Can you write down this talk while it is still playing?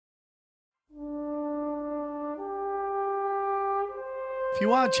If you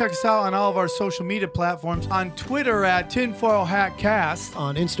want to check us out on all of our social media platforms, on Twitter at TinfoilHatCast,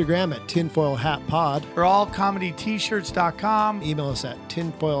 On Instagram at tinfoilhatpod. or allcomedyt-shirts.com. Email us at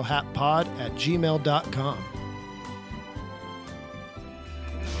tinfoilhatpod@gmail.com.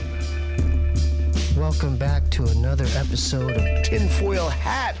 Welcome back to another episode of Tinfoil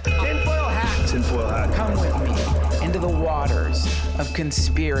Hat. Tinfoil Hat. Tinfoil Hat. Come with me into the waters of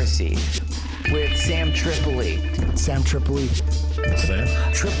conspiracy with Sam Tripoli. Sam Tripoli. Sam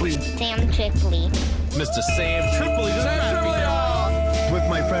Tripoli. Sam Tripoli. Mr. Sam Tripoli. With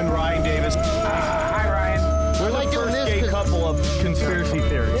my friend Ryan Davis. Hi, Ryan. We're like the doing first this gay 'cause- couple of conspiracy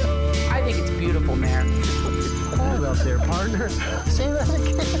theories. I think it's beautiful, man. Hold up there, partner. Say that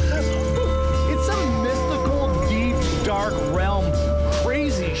again. It's some mystical, deep, dark realm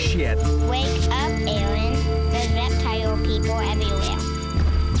crazy shit. Wake up, Aaron. There's reptile people everywhere.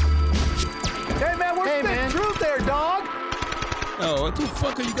 Hey man, where's the truth there, dog? Oh, what the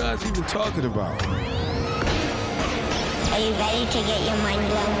fuck are you guys even talking about? Are you ready to get your mind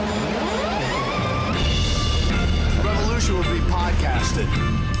blown? Revolution will be podcasted.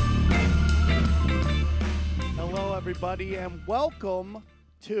 Hello, everybody, and welcome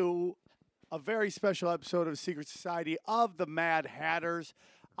to a very special episode of Secret Society of the Mad Hatters.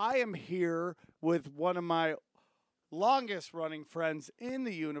 I am here with one of my longest running friends in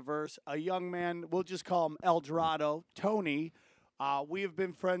the universe, a young man, we'll just call him El Dorado, Tony. We have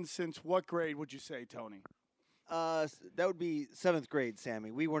been friends since what grade would you say, Tony? That would be 7th grade,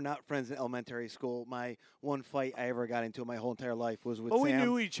 Sammy. We were not friends in elementary school. My one fight I ever got into in my whole entire life was with But we Sam.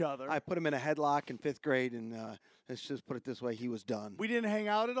 knew each other. I put him in a headlock in 5th grade, and let's just put it this way, he was done. We didn't hang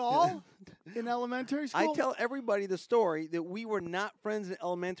out at all in elementary school? I tell everybody the story that we were not friends in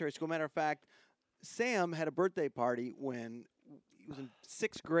elementary school. Matter of fact, Sam had a birthday party when he was in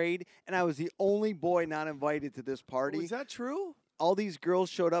 6th grade, and I was the only boy not invited to this party. Was that true? All these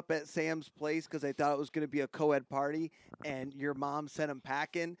girls showed up at Sam's place because they thought it was going to be a co-ed party, and your mom sent them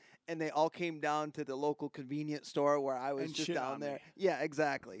packing, and they all came down to the local convenience store where I was And just shit down on there. me. Yeah,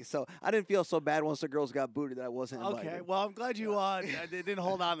 exactly. So I didn't feel so bad once the girls got booted that I wasn't invited. Okay, well, I'm glad you didn't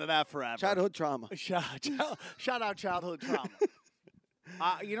hold on to that forever. Childhood trauma. Shout out childhood trauma.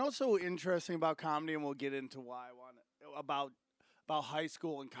 You know what's so interesting about comedy, and we'll get into why I want about high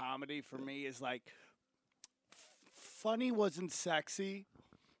school and comedy for me is like funny wasn't sexy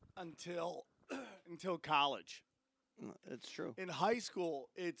until college. It's true. In high school,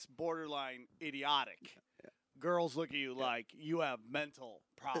 it's borderline idiotic. Girls look at you like you have mental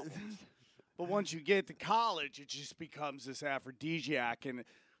problems. But once you get to college, it just becomes this aphrodisiac, and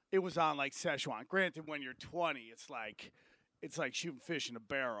it was on like Szechuan. Granted, when you're 20, it's like shooting fish in a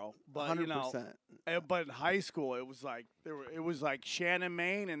barrel. But 100%. But in high school, it was like Shannon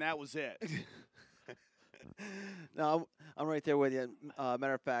Main, and that was it. No, I'm right there with you.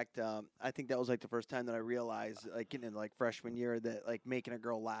 Matter of fact, I think that was like the first time that I realized, like in like freshman year, that like making a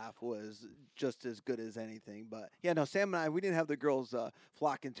girl laugh was just as good as anything. But yeah, no, Sam and I, we didn't have the girls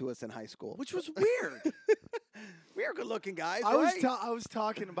flocking to us in high school, Which was weird. we are good-looking guys. I right? was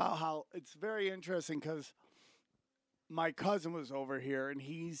talking about how it's very interesting because my cousin was over here and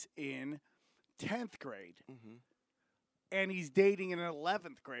he's in 10th grade and he's dating an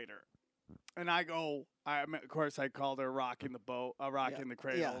 11th grader. And I go, of course, I called her rocking the boat, rocking the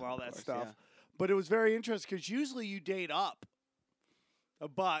cradle, and all that stuff. Yeah. But it was very interesting because usually you date up,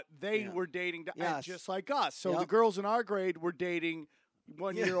 but they were dating just like us. So the girls in our grade were dating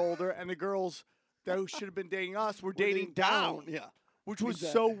 1 year older, and the girls that should have been dating us were dating down. Yeah. Which was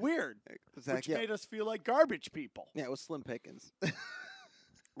so weird, which made us feel like garbage people. Yeah, it was Slim Pickens.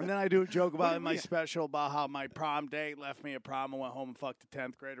 And then I do a joke about in my special about how my prom date left me a prom and went home and fucked a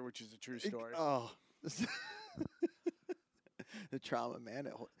 10th grader, which is a true story. Oh. The trauma, man.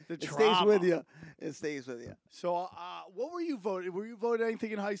 It trauma. Stays with you. It stays with you. So what were you voting? Were you voting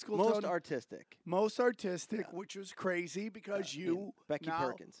anything in high school, Most Tony? artistic. Most artistic, which was crazy because you, Becky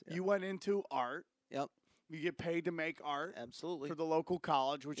Perkins. Yeah. You went into art. Yep. You get paid to make art. Absolutely. For the local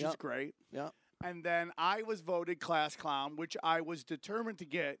college, which is great. Yep. And then I was voted class clown, which I was determined to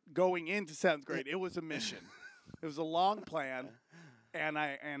get going into 7th grade. It was a mission. It was a long plan, and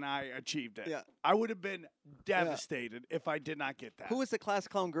I achieved it. Yeah. I would have been devastated if I did not get that. Who was the class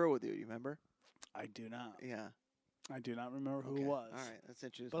clown girl with you? You remember? I do not. Yeah. I do not remember who it was. All right, that's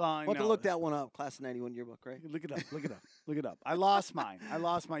interesting. But I we'll have know to look that one up. Class of 91 yearbook, right? Look it up. Look it up. Look it up. I lost mine. I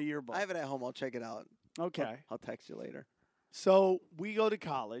lost my yearbook. I have it at home. I'll check it out. Okay. I'll text you later. So we go to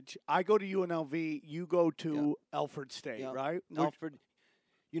college. I go to UNLV. You go to Alfred State, right? Alfred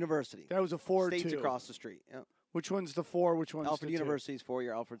University. That was a 4-2. State's across the street. Yep. Which one's the 4? Which one's Alfred the University's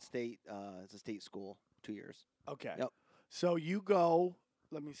 4-year. Alfred State is a state school, 2 years. Okay. Yep. So you go.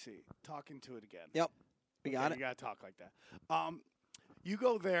 Let me see. Talking to it again. Yep. We got You it. got to talk like that. You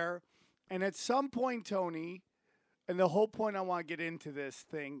go there, and at some point, Tony, and the whole point I want to get into this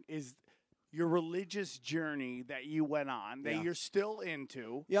thing is your religious journey that you went on, that Yeah. you're still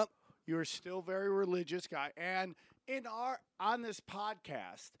into. Yep. You're still a very religious guy, and on this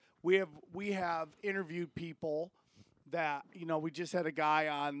podcast, we have interviewed people that we just had a guy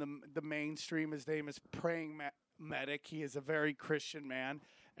on the mainstream. His name is Praying Medic. He is a very Christian man.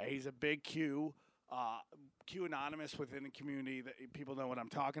 He's a big Q anonymous within the community. That people know what I'm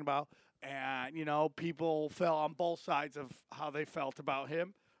talking about, and people fell on both sides of how they felt about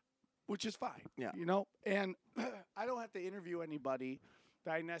him, which is fine. Yeah. And I don't have to interview anybody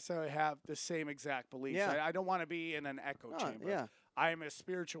that I necessarily have the same exact beliefs. Yeah. I don't want to be in an echo chamber. Yeah. I am a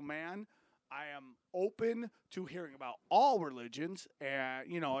spiritual man. I am open to hearing about all religions,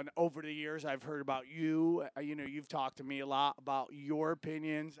 and and over the years I've heard about you. You've talked to me a lot about your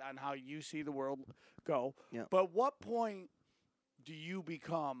opinions on how you see the world go. Yeah. But what point do you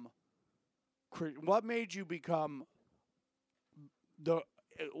become? What made you become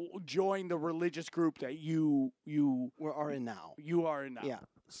join the religious group that you are in now? You are in now. Yeah.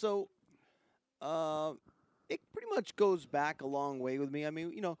 So, it pretty much goes back a long way with me. I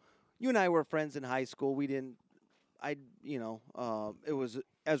mean, you and I were friends in high school. We didn't. It was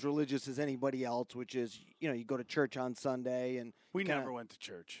as religious as anybody else, which is, you go to church on Sunday, and We kinda- never went to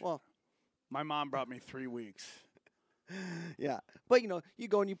church. Well, my mom brought me 3 weeks. yeah, but you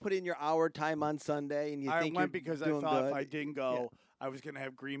go and you put in your hour time on Sunday, and you I think went you're because I doing thought good. if I didn't go, I was going to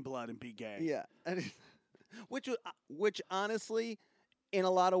have green blood and be gay. Yeah, which honestly, in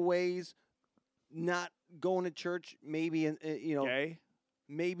a lot of ways, not going to church maybe Gay?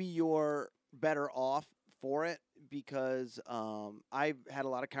 maybe you're better off for it, because I've had a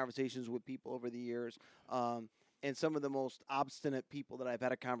lot of conversations with people over the years, and some of the most obstinate people that I've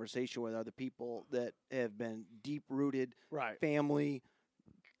had a conversation with are the people that have been deep-rooted Right. family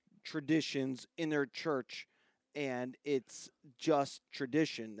traditions in their church, and it's just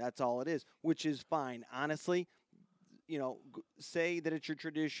tradition. That's all it is, which is fine. Honestly, say that it's your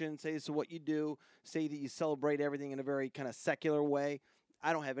tradition, say this is what you do, say that you celebrate everything in a very kind of secular way.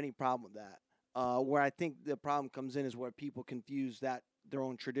 I don't have any problem with that. Where I think the problem comes in is where people confuse their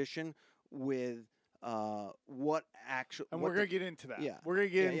own tradition with what actually. And we're going to get into that. Yeah. We're going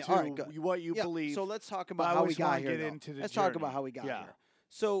to get into All right, good. what you Yeah, believe. So let's talk but about I how we always got wanna here. get though. into the Let's talk journey. about how we got Yeah. here.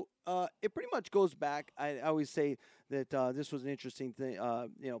 So it pretty much goes back. I always say that this was an interesting thing,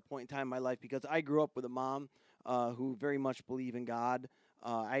 point in time in my life, because I grew up with a mom who very much believed in God.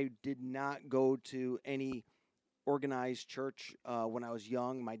 I did not go to any organized church when I was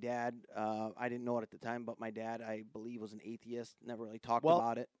young. My dad, I didn't know it at the time, but my dad, I believe, was an atheist. Never really talked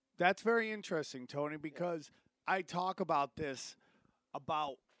about it. That's very interesting, Tony, because I talk about this,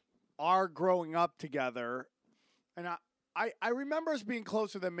 about our growing up together, and I remember us being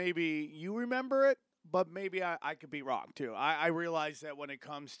closer than maybe you remember it, but maybe I could be wrong too. I realize that when it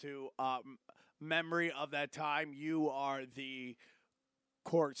comes to memory of that time, you are the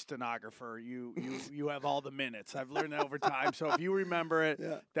court stenographer. You have all the minutes. I've learned that over time. So if you remember it,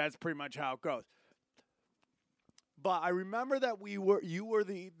 that's pretty much how it goes. But I remember that you were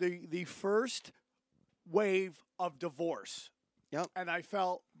the first wave of divorce. Yep. And I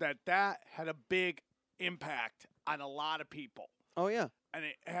felt that had a big impact on a lot of people. Oh, yeah. And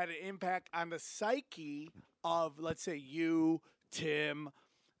it had an impact on the psyche of, let's say, you, Tim.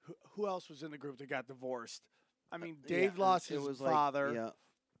 Who else was in the group that got divorced? I mean, Dave lost his father. Yeah.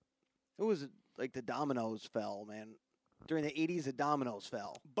 It was like the dominoes fell, man. During the 80s, the dominoes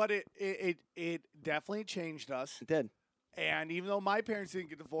fell. But it definitely changed us. It did. And even though my parents didn't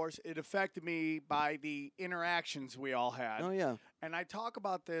get divorced, it affected me by the interactions we all had. Oh, yeah. And I talk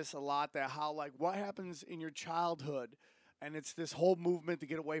about this a lot, that how, like, what happens in your childhood, and it's this whole movement to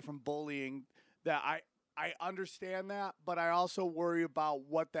get away from bullying, that I understand that, but I also worry about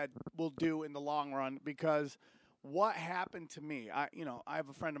what that will do in the long run, because what happened to me, I have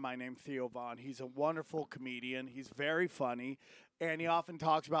a friend of mine named Theo Vaughn. He's a wonderful comedian. He's very funny. And he often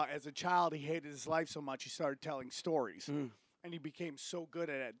talks about, as a child, he hated his life so much, he started telling stories. And he became so good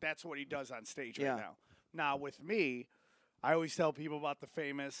at it. That's what he does on stage right now. Now, with me, I always tell people about the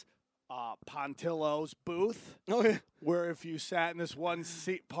famous Pontillo's booth. Oh, yeah. Where if you sat in this one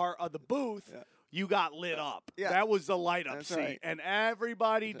seat part of the booth, you got lit up. Yeah. That was the light up That's seat. right. And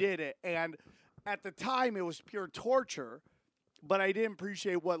everybody did it. And at the time, it was pure torture. But I didn't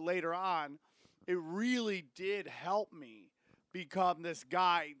appreciate what later on, it really did help me become this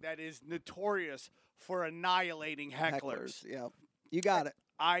guy that is notorious for annihilating hecklers. Yeah. You got it.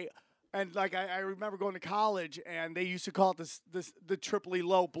 And like I remember going to college, and they used to call it the triply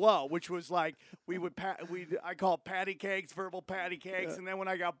low blow, which was like I call it patty cakes, verbal patty cakes, and then when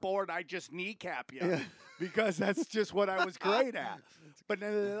I got bored, I just kneecap you because that's just what I was great at. But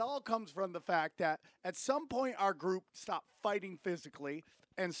then it all comes from the fact that at some point our group stopped fighting physically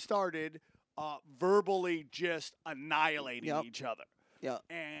and started verbally just annihilating each other. Yeah.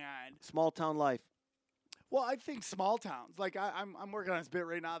 And small town life. well, I think small towns. Like I'm working on this bit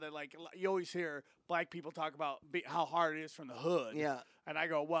right now that like you always hear black people talk about how hard it is from the hood. Yeah. And I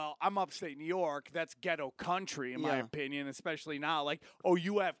go, well, I'm upstate New York. That's ghetto country in my opinion, especially now. Like, oh,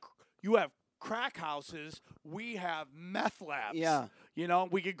 you have crack houses. We have meth labs. Yeah. You know,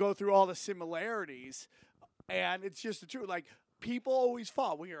 we could go through all the similarities, and it's just the truth. Like, people always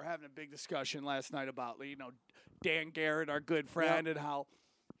fought. We were having a big discussion last night about, Dan Garrett, our good friend, and how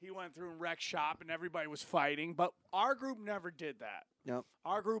he went through and wrecked shop and everybody was fighting. But our group never did that. Nope.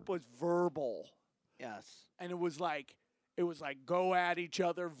 Our group was verbal. Yes. And it was like go at each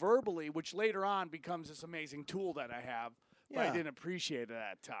other verbally, which later on becomes this amazing tool that I have. But I didn't appreciate it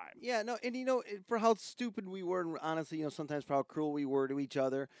at that time. Yeah, no, and for how stupid we were, and honestly, sometimes for how cruel we were to each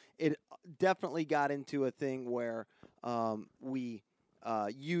other, it definitely got into a thing where we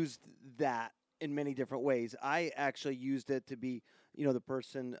used that in many different ways. I actually used it to be, the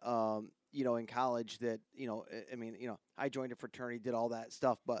person, in college that, I joined a fraternity, did all that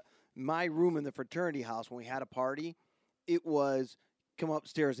stuff, but my room in the fraternity house when we had a party, it was come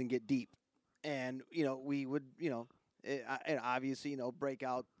upstairs and get deep, and we would, and obviously, break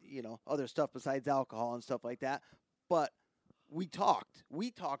out, other stuff besides alcohol and stuff like that. But we talked.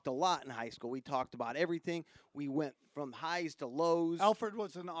 We talked a lot in high school. We talked about everything. We went from highs to lows. Alfred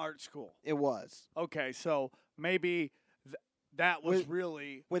was an art school. It was. Okay, so maybe that was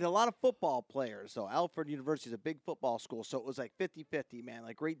really with a lot of football players. So Alfred University is a big football school, so it was like 50-50, man,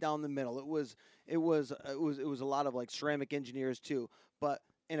 like right down the middle. It was a lot of like ceramic engineers too, but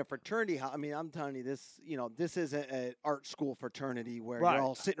in a fraternity house, I mean, I'm telling you this, this isn't an art school fraternity where you're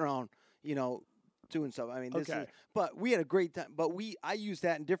all sitting around, doing stuff. I mean, this is, but we had a great time. But I used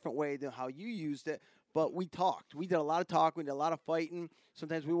that in a different way than how you used it. But we talked. We did a lot of talking. We did a lot of fighting.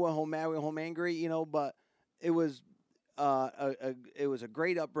 Sometimes we went home mad, we went home angry, but it was a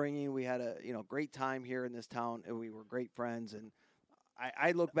great upbringing. We had a great time here in this town, and we were great friends. And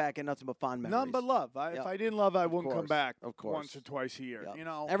I look back at nothing but fond memories. None but love. If I didn't love, I wouldn't come back. Of course. Once or twice a year. Yep.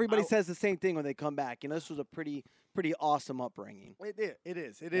 Everybody says the same thing when they come back. This was a pretty awesome upbringing. It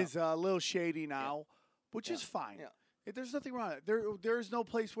is. It is a little shady now, which is fine. Yeah. There's nothing wrong with it. There is no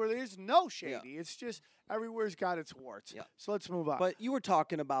place where there is no shady. Yeah. It's just everywhere's got its warts. Yeah. So let's move on. But you were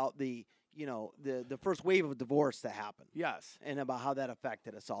talking about the first wave of divorce that happened. Yes. And about how that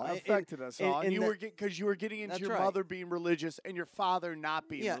affected us all. Affected us all. And you were because you were getting into your mother being religious and your father not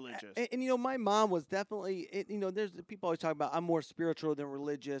being religious. And my mom was definitely, there's people always talk about I'm more spiritual than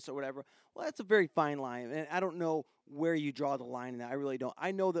religious or whatever. Well, that's a very fine line. And I don't know where you draw the line in that. I really don't.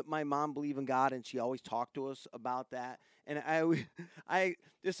 I know that my mom believed in God and she always talked to us about that. And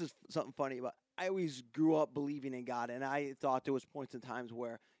this is something funny, but I always grew up believing in God, and I thought there was points and times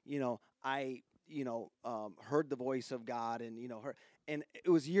where, I heard the voice of God and, and it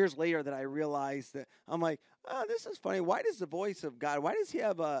was years later that I realized that I'm like, oh, this is funny. Why does the voice of God, why does he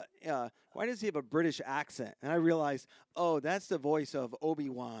have a British accent? And I realized, oh, that's the voice of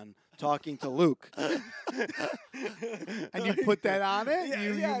Obi-Wan talking to Luke. And you put that on it?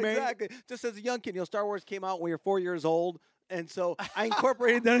 Yeah, exactly. Just as a young kid, Star Wars came out when you're 4 years old. And so I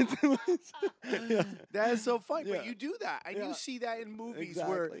incorporated that into it. That is so funny. Yeah. But you do that. And you see that in movies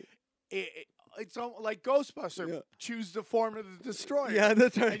where it's like Ghostbuster. Choose the form of the destroyer. Yeah,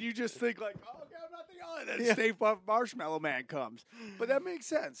 that's right. And you just think like, oh, okay, I'm not thinking of it. And then Stay Puft Marshmallow Man comes. But that makes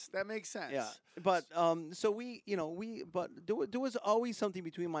sense. Yeah. But so but there was always something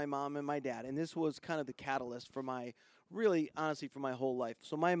between my mom and my dad. And this was kind of the catalyst for honestly, for my whole life.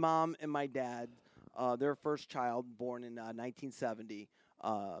 So my mom and my dad, their first child, born in 1970,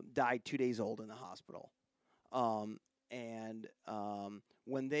 died 2 days old in the hospital.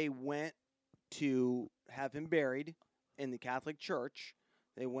 When they went to have him buried in the Catholic Church,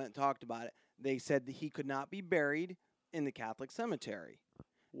 they went and talked about it. They said that he could not be buried in the Catholic cemetery.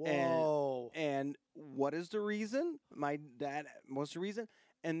 Whoa. And what is the reason? My dad, what's the reason?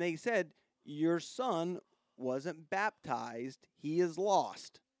 And they said, your son wasn't baptized. He is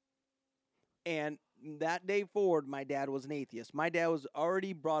lost. And that day forward, my dad was an atheist. My dad was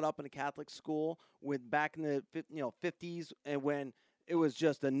already brought up in a Catholic school back in the 50s, and when it was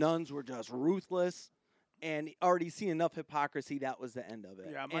just the nuns were just ruthless, and already seen enough hypocrisy. That was the end of it.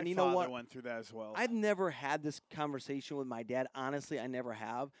 Yeah, my and you father know what? went through that as well. I've never had this conversation with my dad. Honestly, I never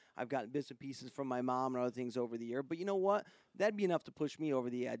have. I've gotten bits and pieces from my mom and other things over the year. But you know what? That'd be enough to push me over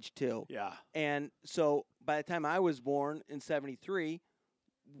the edge, too. Yeah. And so by the time I was born in 73,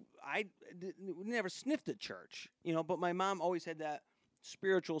 I never sniffed at church, but my mom always had that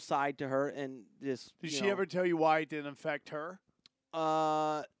spiritual side to her. And this. Did she ever tell you why it didn't affect her?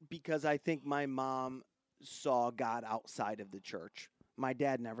 Because I think my mom saw God outside of the church. My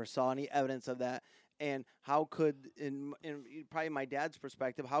dad never saw any evidence of that. And how could, in probably my dad's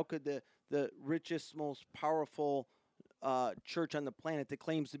perspective, how could the richest, most powerful church on the planet that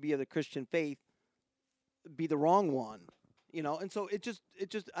claims to be of the Christian faith be the wrong one? And so it just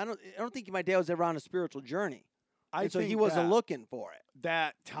I don't think my dad was ever on a spiritual journey. So he wasn't looking for it.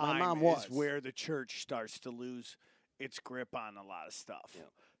 That time my mom is was. where the church starts to lose its grip on a lot of stuff.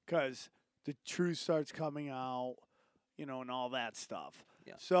 Because the truth starts coming out, and all that stuff.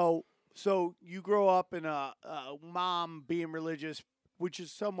 Yeah. So you grow up in a mom being religious, which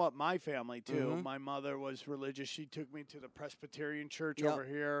is somewhat my family too. Mm-hmm. My mother was religious. She took me to the Presbyterian church Yep. over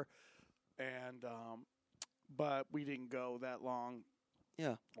here, and but we didn't go that long.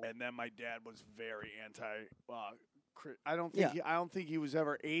 Yeah. And then my dad was very anti. I don't think he was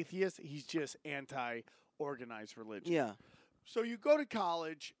ever atheist. He's just anti-organized religion. Yeah. So you go to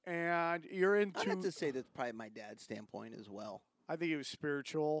college and you're into. I have to say that's probably my dad's standpoint as well. I think he was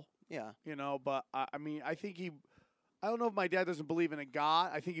spiritual. Yeah. But I mean, I think I don't know if my dad doesn't believe in a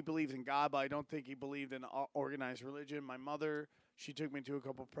God. I think he believes in God, but I don't think he believed in organized religion. My mother, she took me to a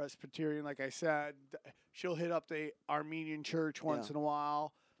couple Presbyterian. Like I said, she'll hit up the Armenian church once in a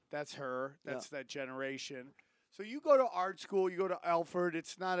while. That's her. That's that generation. So you go to art school. You go to Alfred.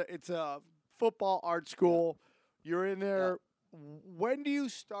 It's a football art school. You're in there. When do you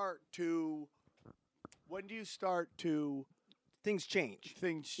start to Things change.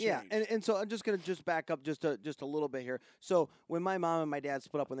 Things change. Yeah, and so I'm just going to back up just a little bit here. So when my mom and my dad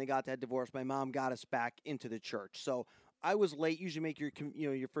split up, when they got that divorce, my mom got us back into the church. So I was late. Usually make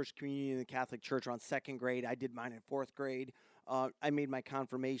your first communion in the Catholic Church around 2nd grade. I did mine in 4th grade. I made my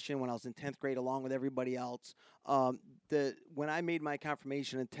confirmation when I was in 10th grade along with everybody else. When I made my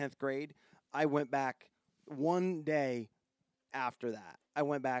confirmation in 10th grade, I went back one day after that. I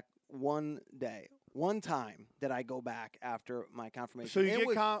went back one day. One time did I go back after my confirmation. So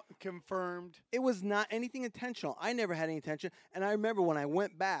you get confirmed. It was not anything intentional. I never had any intention. And I remember when I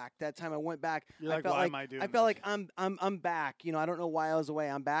went back, that time I went back, I felt like I'm back. I don't know why I was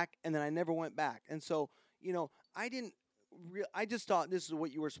away. I'm back. And then I never went back. And so, I just thought this is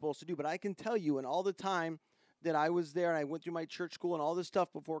what you were supposed to do. But I can tell you, in all the time that I was there and I went through my church school and all this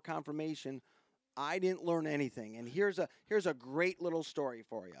stuff before confirmation, I didn't learn anything. And here's a great little story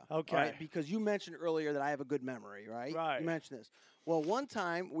for you. Okay. Right? Because you mentioned earlier that I have a good memory, right? Right. You mentioned this. Well, one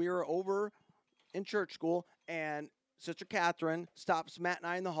time we were over in church school and Sister Catherine stops Matt and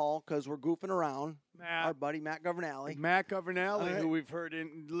I in the hall because we're goofing around. Our buddy Matt Governale. Matt Governale, who we've heard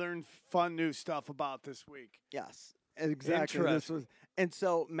and learned fun new stuff about this week. Yes, exactly. And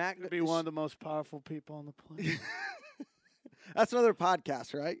so Matt could be one of the most powerful people on the planet. That's another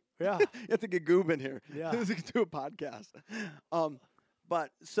podcast, right? Yeah. You have to get Goob in here. Yeah. We can do a podcast. But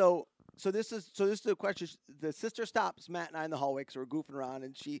so this is the question. The sister stops Matt and I in the hallway because we're goofing around,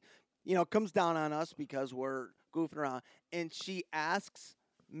 and she, comes down on us because we're goofing around, and she asks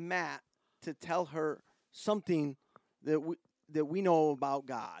Matt to tell her something that we know about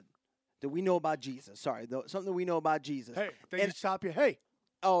God, that we know about Jesus. Sorry, something that we know about Jesus. Hey, they stop you. Hey.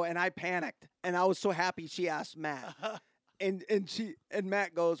 Oh, and I panicked, and I was so happy she asked Matt. And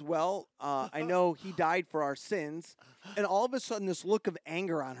Matt goes, well, I know he died for our sins. And all of a sudden, this look of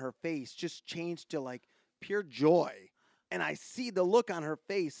anger on her face just changed to like pure joy. And I see the look on her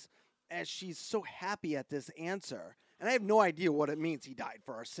face as she's so happy at this answer. And I have no idea what it means he died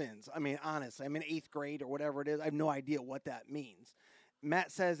for our sins. I mean, honestly, I'm in 8th grade or whatever it is. I have no idea what that means.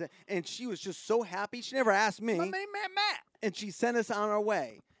 Matt says that, and she was just so happy. She never asked me. My name Matt. And she sent us on our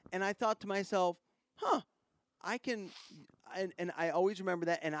way. And I thought to myself, I can, and I always remember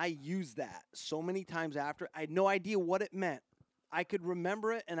that, and I used that so many times after. I had no idea what it meant. I could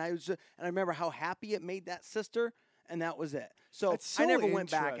remember it, and I remember how happy it made that sister, and that was it. So I never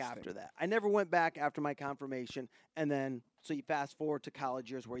went back after that. I never went back after my confirmation, and then so you fast forward to college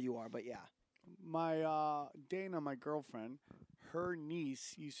years where you are. But yeah, my Dana, my girlfriend, her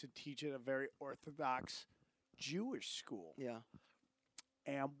niece used to teach at a very Orthodox Jewish school. Yeah,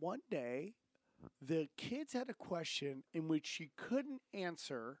 and one day, the kids had a question in which she couldn't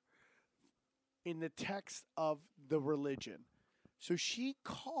answer in the text of the religion. So she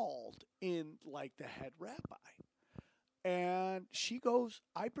called in like the head rabbi. And she goes,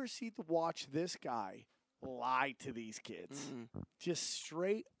 I proceed to watch this guy lie to these kids. Just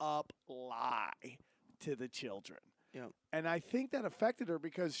straight up lie to the children. Yeah. And I think that affected her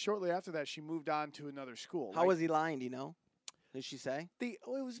because shortly after that, she moved on to another school. How was he lying? Do you know? Did she say? It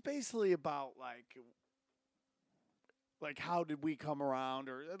was basically about like how did we come around,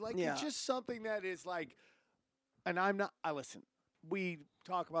 or like it's just something that is like. And listen. We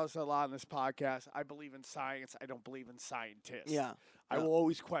talk about this a lot on this podcast. I believe in science. I don't believe in scientists. Yeah. I will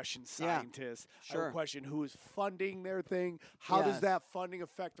always question scientists. Sure. I will question who is funding their thing. How does that funding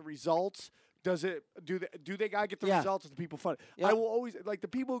affect the results? Does it do they gotta get the results of the people funding? Yeah. I will always like the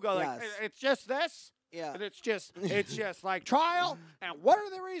people who go like it's just this. Yeah. And it's just like trial and what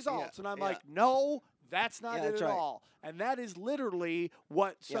are the results? And I'm like, no, that's not it at all. And that is literally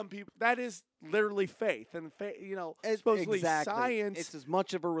what some people. That is literally faith, and supposedly science. It's as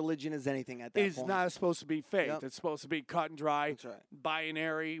much of a religion as anything at that is point. not supposed to be faith. Yep. It's supposed to be cut and dry, That's right.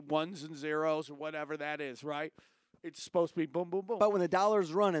 binary, ones and zeros, or whatever that is. Right? It's supposed to be boom, boom, boom. But when the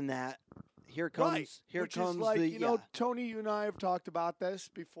dollar's running that, here comes Which is like, the Tony, you and I have talked about this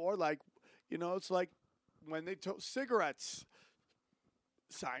before. Like, it's like when they took cigarettes.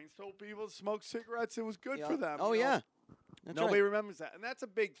 Science told people to smoke cigarettes. It was good for them. Oh, yeah. That's Nobody right. remembers that. And that's a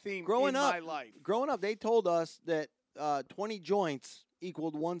big theme Growing in up, my life. Growing up, they told us that 20 joints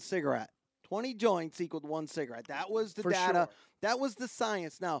equaled one cigarette. 20 joints equaled one cigarette. That was the data. Sure. That was the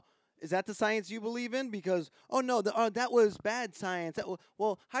science. Now, is that the science you believe in? Because, that was bad science.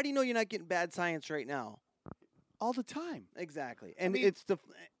 Well, how do you know you're not getting bad science right now? All the time. Exactly. And mean, it's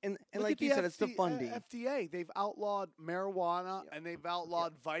and like you said, it's the funding. FDA, they've outlawed marijuana and they've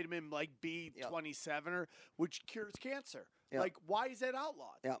outlawed vitamin like B27, which cures cancer. Yep. Like, why is that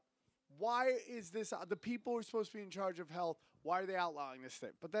outlawed? Yep. Why is this the people who are supposed to be in charge of health? Why are they outlawing this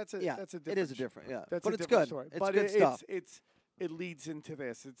thing? But that's a different. It is a different. Yeah. That's but a it's different good. story. It's but good stuff. It leads into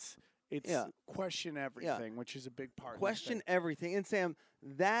this. It's question everything, which is a big part. Question everything. And Sam,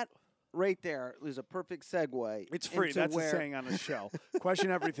 that right there is a perfect segue. It's free. into That's where... a saying on the show. Question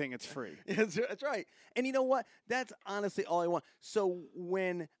everything. It's free. That's right. And you know what? That's honestly all I want. So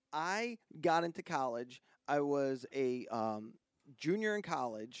when I got into college, I was a junior in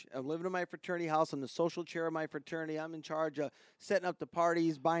college. I'm living in my fraternity house. I'm the social chair of my fraternity. I'm in charge of setting up the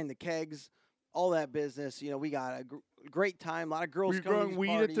parties, buying the kegs, all that business. We got a great time. A lot of girls Were you coming to growing these weed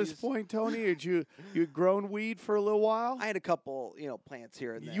parties. at this point, Tony? Had you grown weed for a little while? I had a couple, plants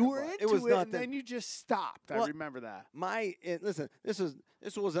here and there. You were but into it, was it, nothing. and then you just stopped. Well, I remember that. Listen,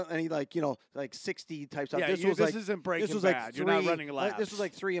 this wasn't any like 60 type stuff. Yeah, this isn't Breaking this was Bad. like You're not 3 running labs. This was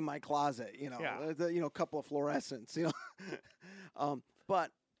like 3 in my closet. A couple of fluorescents.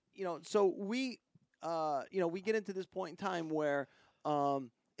 But so we get into this point in time where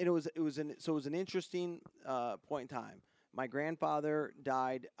it was an interesting point in time. My grandfather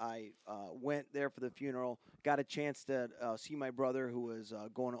died. I went there for the funeral. Got a chance to see my brother who was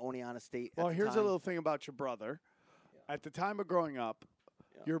going to Oneonta State. Well, at the here's time. a little thing about your brother. Yeah. At the time of growing up,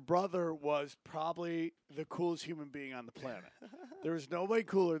 your brother was probably the coolest human being on the planet. There was nobody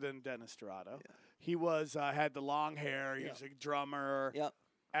cooler than Dennis Dorado. Yeah. He was had the long hair. He was a drummer. Yep.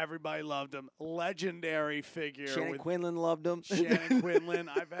 Everybody loved him. Legendary figure. Shannon Quinlan loved him. Shannon Quinlan.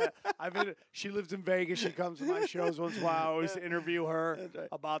 She lives in Vegas. She comes to my shows once in a while. I always interview her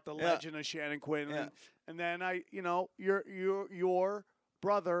about the legend of Shannon Quinlan. Yeah. And then your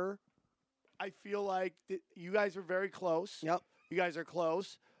brother, I feel like you guys are very close. Yep. You guys are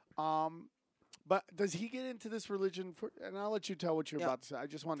close. But does he get into this religion? And I'll let you tell what you're about to say. I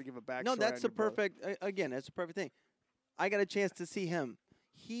just wanted to give a backstory. No, that's the perfect. Again, that's the perfect thing. I got a chance to see him.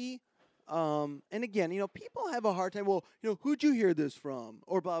 He, and again, people have a hard time. Well, who'd you hear this from?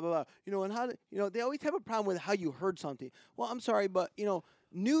 Or blah blah blah. And how? They always have a problem with how you heard something. Well, I'm sorry, but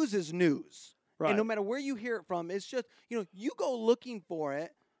news is news. Right. And no matter where you hear it from, it's just you go looking for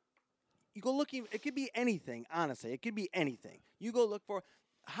it. You go looking. It could be anything. Honestly, it could be anything. You go look for.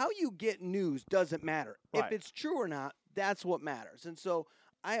 How you get news doesn't matter. Right. If it's true or not, that's what matters. And so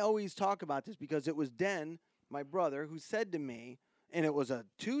I always talk about this because it was Den, my brother, who said to me, and it was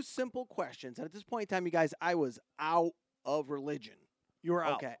 2 simple questions. And at this point in time, you guys, I was out of religion. You were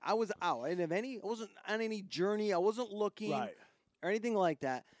out. Okay, I was out. I wasn't on any journey. I wasn't looking or anything like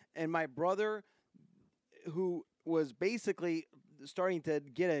that. And my brother, who was basically starting to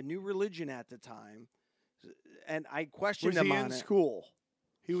get a new religion at the time, and I questioned him on it. Was he in school?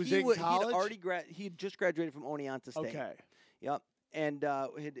 He was in college? He had just graduated from Oneonta State. Okay. Yep. And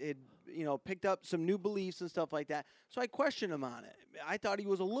picked up some new beliefs and stuff like that. So I questioned him on it. I thought he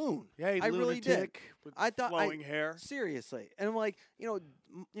was a loon. Yeah, I really did. lunatic with I thought flowing hair. Seriously, and I'm like,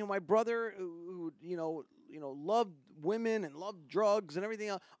 my brother who loved women and loved drugs and everything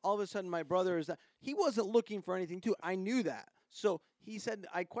else. All of a sudden, my brother is that he wasn't looking for anything too. I knew that. So he said,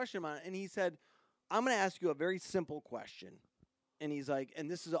 I questioned him on it, and he said, I'm going to ask you a very simple question. And he's like, and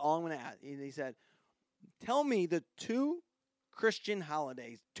this is all I'm going to ask. And he said, tell me the two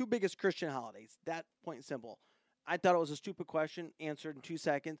biggest Christian holidays. That point simple. I thought it was a stupid question, answered in 2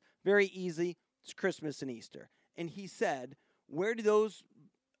 seconds. Very easy. It's Christmas and Easter. And he said, where do those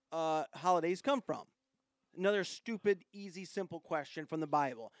holidays come from? Another stupid, easy, simple question from the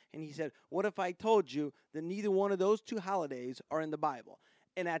Bible. And he said, what if I told you that neither one of those two holidays are in the Bible?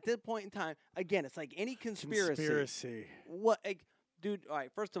 And at this point in time, again, it's like any conspiracy. What, dude, all right,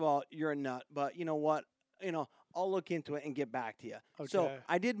 first of all, you're a nut. But you know what? I'll look into it and get back to you. Okay. So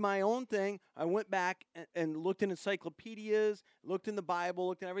I did my own thing. I went back and looked in encyclopedias, looked in the Bible,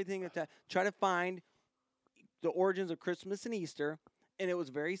 looked at everything, to try to find the origins of Christmas and Easter. And it was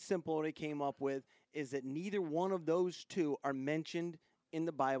very simple. What I came up with is that neither one of those two are mentioned in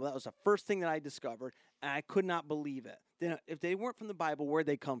the Bible. That was the first thing that I discovered, and I could not believe it. Then, if they weren't from the Bible, where'd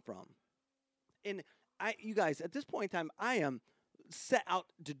they come from? And you guys, at this point in time, I am set out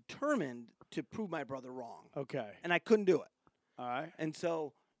determined to prove my brother wrong. Okay. And I couldn't do it. All right. And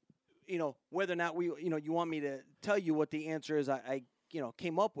so, whether or not you want me to tell you what the answer is, I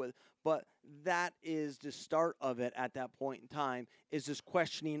came up with, but that is the start of it at that point in time, is this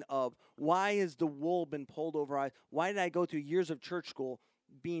questioning of why has the wool been pulled over eyes? Why did I go through years of church school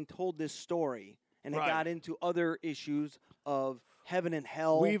being told this story? And it got into other issues of heaven and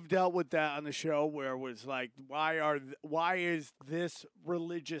hell. We've dealt with that on the show where it was like, why is this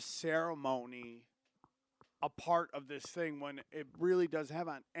religious ceremony a part of this thing when it really does have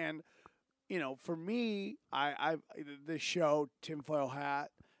on? And, for me, I this show, Tinfoil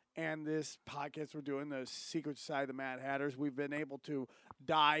Hat, and this podcast we're doing, the Secret Society of the Mad Hatters, we've been able to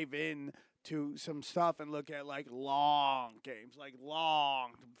dive in to some stuff and look at long games,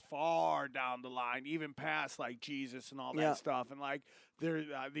 far down the line, even past Jesus and all that stuff. And there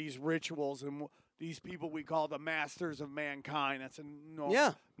these rituals and these people we call the masters of mankind. That's a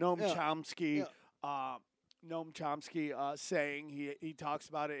Noam Chomsky. Noam Chomsky saying. He talks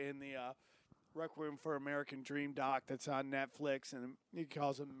about it in the Requiem for American Dream doc that's on Netflix, and he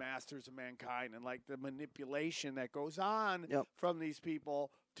calls them masters of mankind, and the manipulation that goes on from these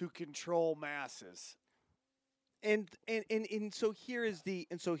people to control masses. And so here is the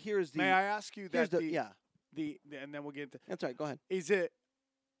May I ask you that and then we'll get into that's right, go ahead.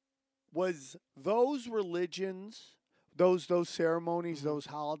 Was those religions, those ceremonies, those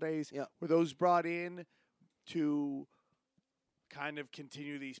holidays, were those brought in to kind of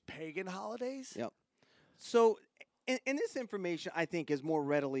continue these pagan holidays? Yep. So, and this information, I think, is more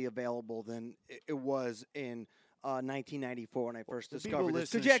readily available than it was in 1994 when I first discovered this.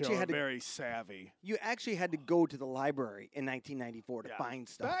 Because you actually had very savvy. You actually had to go to the library in 1994 to find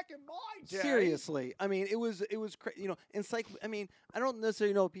stuff. Back in my day. Seriously, I mean, it was I mean, I don't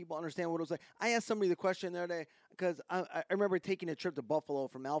necessarily know if people understand what it was like. I asked somebody the question the other day because I remember taking a trip to Buffalo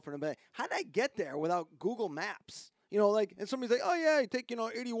from Alfred and Bay. How did I get there without Google Maps? And somebody's like, oh yeah, you take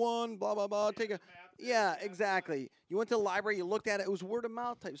 81, blah blah blah. Exactly. You went to the library, you looked at it. It was word of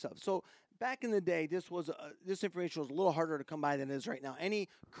mouth type stuff. So back in the day, this information was a little harder to come by than it is right now. Any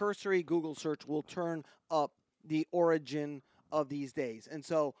cursory Google search will turn up the origin of these days, and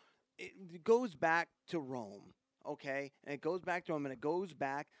so it goes back to Rome, okay? And it goes back to Rome, and it goes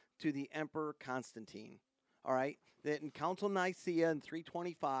back to the Emperor Constantine. All right, that in Council of Nicaea in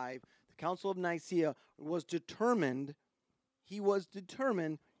 325. Council of Nicaea was determined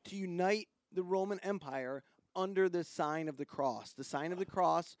to unite the Roman Empire under the sign of the cross. The sign of the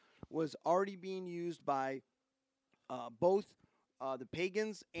cross was already being used by both the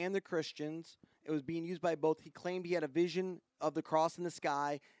pagans and the Christians. It was being used by both. He claimed he had a vision of the cross in the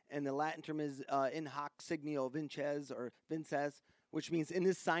sky, and the Latin term is in hoc signio vinces, which means in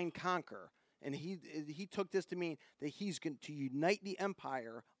this sign conquer. And he took this to mean that he's going to unite the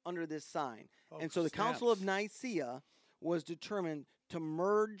empire under this sign. And so the Council of Nicaea was determined to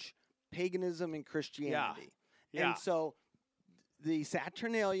merge paganism and Christianity. Yeah. And so the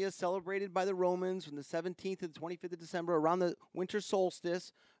Saturnalia, celebrated by the Romans from the 17th to the 25th of December, around the winter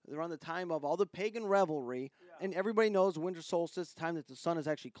solstice, around the time of all the pagan revelry. Yeah. And everybody knows winter solstice, the time that the sun is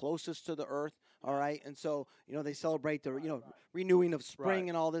actually closest to the earth. All right. And so, they celebrate the, renewing of spring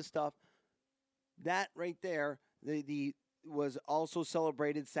and all this stuff. That right there, the was also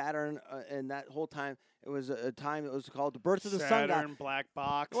celebrated Saturn, and that whole time it was a time that was called the birth of the sun god. Saturn, black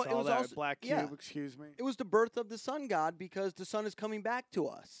box, Well, it all was that, also- black cube, yeah. excuse me. It was the birth of the sun god because the sun is coming back to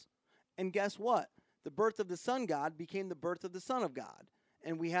us. And guess what? The birth of the sun god became the birth of the Son of God.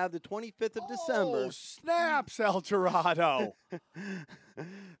 And we have the 25th of December. Oh, snaps, El Dorado.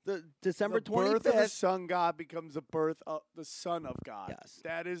 The December the birth of the 25th. sun god becomes the birth of the Son of God. Yes.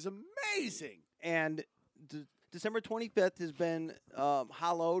 That is amazing. And December 25th has been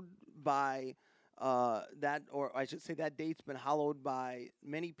hallowed by that, or I should say that date's been hallowed by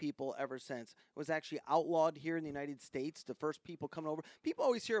many people ever since. It was actually outlawed here in the United States. The first people coming over. People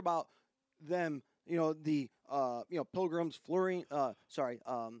always hear about them, the pilgrims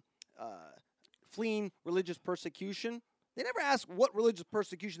fleeing religious persecution. They never asked what religious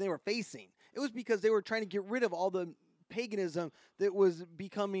persecution they were facing. It was because they were trying to get rid of all the paganism that was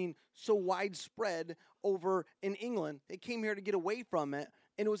becoming so widespread over in England. They came here to get away from it,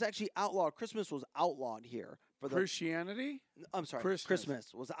 and it was actually outlawed. Christmas was outlawed here. For the Christianity? I'm sorry, Christmas.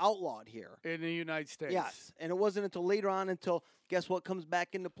 Christmas was outlawed here. In the United States. Yes, and it wasn't until later on until, guess what comes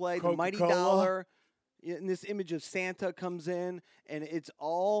back into play? The mighty Coca-Cola. dollar. And this image of Santa comes in, and it's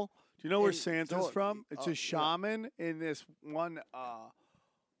all... Do you know where and Santa's so- from? It's yeah. a shaman in this one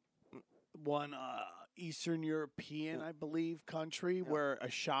Eastern European, I believe, country where a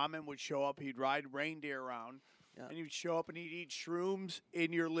shaman would show up. He'd ride reindeer around, and he'd show up and he'd eat shrooms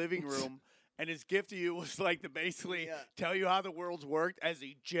in your living room. And his gift to you was like to basically tell you how the world's worked as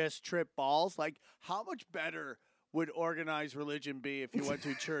he just tripped balls. Like, how much better would organized religion be if you went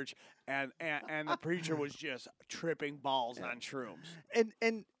to church and the preacher was just tripping balls on shrooms?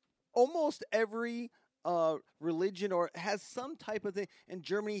 And almost every religion or has some type of thing. In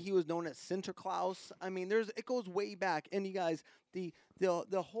Germany, he was known as Sinterklaas. I mean, it goes way back. And you guys, the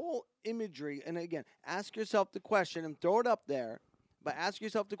whole imagery. And again, ask yourself the question and throw it up there. But ask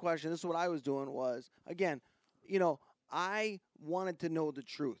yourself the question. This is what I was doing was, again, I wanted to know the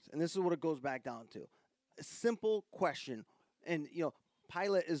truth. And this is what it goes back down to. A simple question. And,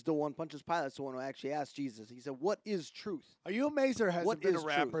 Pilate is the one, Pontius Pilate's the one who actually asked Jesus. He said, what is truth? Are you amazed there hasn't What been a is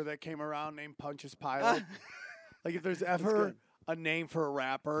rapper truth? that came around named Pontius Pilate? Like, if there's ever a name for a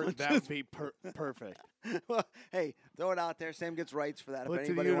rapper, that would be perfect. Well, hey, throw it out there. Sam gets rights for that. Put if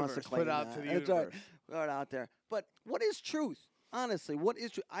to the anybody wants to universe. claim Put out that. to the That's right. universe. Throw it out there. But what is truth? Honestly, what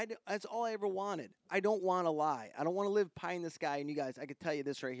is truth? That's all I ever wanted. I don't want to lie. I don't want to live pie in the sky. And you guys, I could tell you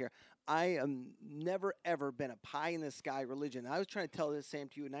this right here. I am never, ever been a pie in the sky religion. I was trying to tell this, Sam,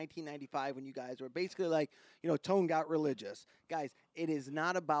 to you in 1995 when you guys were basically like, Tone got religious. Guys, it is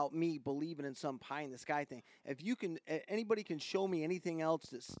not about me believing in some pie in the sky thing. If anybody can show me anything else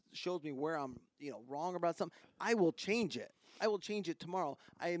that shows me where I'm, wrong about something, I will change it. I will change it tomorrow.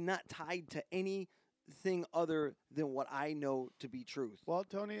 I am not tied to anything other than what I know to be truth. Well,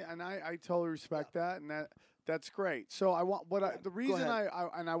 Tony, and I totally respect that, and that's great. So I want the reason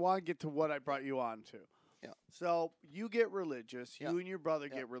I want to get to what I brought you on to. Yeah. So you get religious, Yeah. you and your brother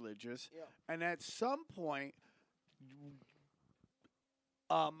Yeah. get religious, Yeah. and at some point,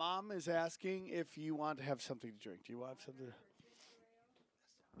 Mom is asking if you want to have something to drink. Do you want something?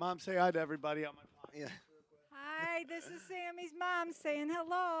 Mom, say hi to everybody on my podcast. Yeah. Hi, this is Sammy's mom saying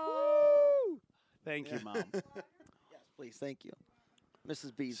hello. Thank you, Mom. Yes, please. Thank you.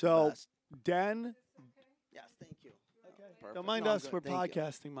 Mrs. B's So, the best. Den, Yes, thank you. Okay. Perfect. don't mind No, I'm us. good. We're Thank you.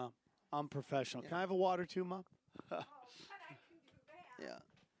 podcasting, Mom. I'm professional. Can Yeah. I have a water too, Mom? Yeah.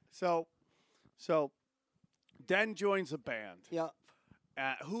 So, Den joins the band. Yeah.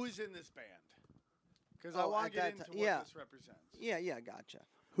 Who is in this band? Because I Oh, want at to get that into ti- what yeah. this represents. Yeah, gotcha.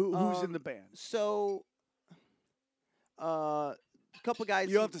 Who's in the band? So, a couple guys.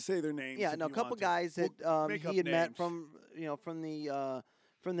 You have to say their names. Yeah, if no, a you couple want to. guys that We'll make up he had met names.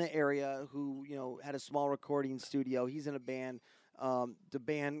 from the area who had a small recording studio. He's in a band. The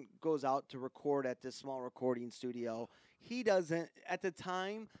band goes out to record at this small recording studio. He doesn't. At the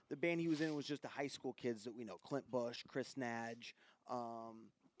time, the band he was in was just the high school kids that we know: Clint Bush, Chris Nadge,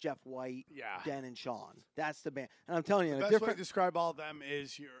 Jeff White, Yeah. Den, and Sean. That's the band. And I'm telling you, The a best way to different. describe all of them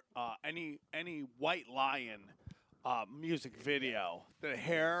is your any White Lion music video. The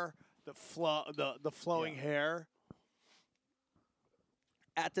hair, the flowing hair.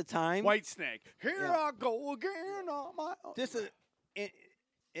 At the time, White Snake. Here Yeah. I go again on my. This is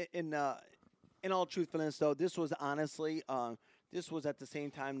in all truthfulness, though. This was honestly, this was at the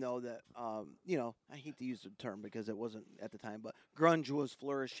same time though that I hate to use the term because it wasn't at the time, but grunge was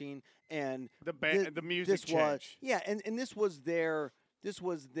flourishing and the music this was changed. and this was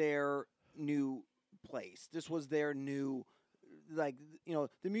their new place. This was their new like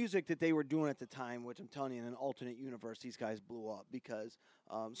the music that they were doing at the time, which I'm telling you, in an alternate universe, these guys blew up because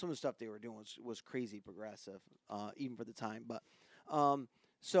some of the stuff they were doing was crazy progressive, even for the time. But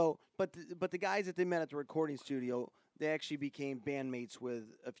but the guys that they met at the recording studio, they actually became bandmates with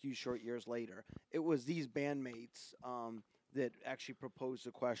a few short years later. It was these bandmates that actually proposed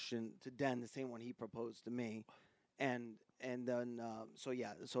the question to Den, the same one he proposed to me, and then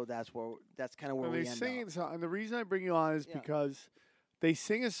so that's kind of where And we they end sing up. a song, and the reason I bring you on is Yeah. because they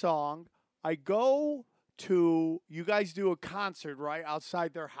sing a song. I go to you guys do a concert right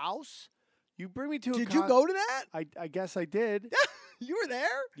outside their house. You bring me to. Did you go to that? I guess I did. You were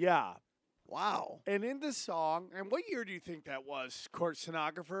there? Yeah. Wow. And in the song, and what year do you think that was? Court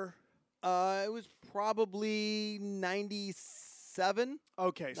Stenographer. It was probably 97.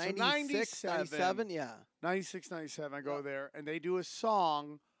 Okay, so 96, 97, yeah. 96, 97, I go there, and they do a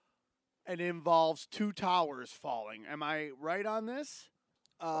song, and it involves two towers falling. Am I right on this?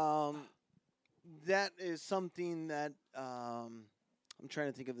 That is something that I'm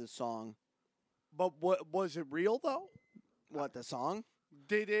trying to think of the song. But what was it real, though? What, the song?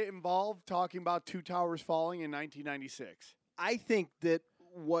 Did it involve talking about two towers falling in 1996? I think that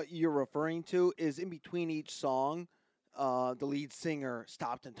what you're referring to is in between each song, the lead singer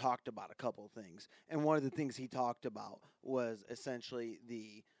stopped and talked about a couple of things. And one of the things he talked about was essentially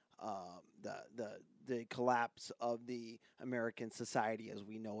the collapse of the American society as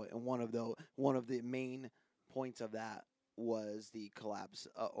we know it. And one of the main points of that was the collapse,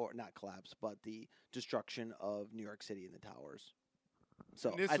 or not collapse, but the destruction of New York City and the towers.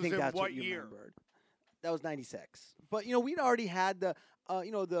 So This I was think in that's what what you year? remembered. That was 96. But we'd already had the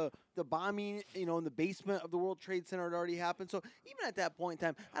bombing, in the basement of the World Trade Center had already happened. So even at that point in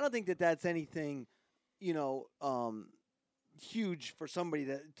time, I don't think that that's anything, huge for somebody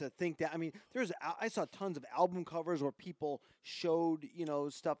to think that. I mean, I saw tons of album covers where people showed,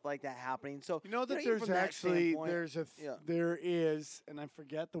 stuff like that happening. So You know that even there's from that actually standpoint, there is, and I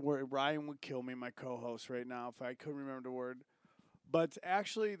forget the word. Ryan would kill me, my co-host, right now if I couldn't remember the word. But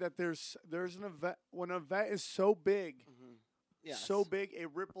actually, that there's an event when an event is so big, yes. so big it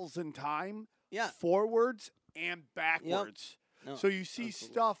ripples in time, Yeah. forwards and backwards. No, So you see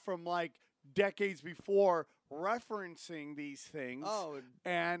absolutely. stuff from like decades before referencing these things. Oh,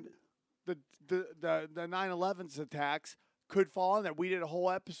 And the 9/11's attacks could fall in that. We did a whole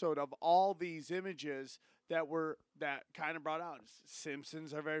episode of all these images that kind of brought out.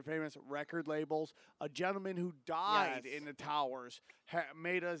 Simpsons are very famous. Record labels. A gentleman who died Yes. in the towers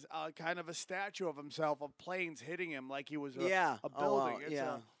made us kind of a statue of himself of planes hitting him like he was a building. Oh, wow. It's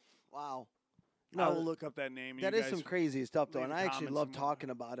Yeah. Wow. I will look up that name. And That you is guys some crazy stuff, though, leave and I actually comments love and talking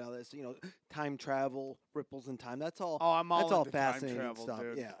about all this. Time travel, ripples in time. That's all. Oh, I'm all That's all into time fascinating travel, stuff.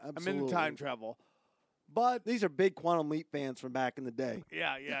 dude. Yeah, I'm absolutely. into time travel. But These are big Quantum Leap fans from back in the day.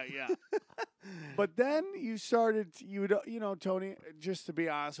 yeah. But then you started, Tony, just to be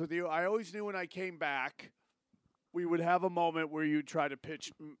honest with you, I always knew when I came back, we would have a moment where you'd try to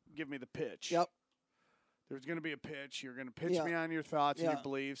give me the pitch. Yep. There's going to be a pitch. You're going to pitch Yeah. me on your thoughts and Yeah. your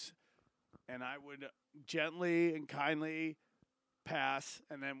beliefs. And I would gently and kindly pass,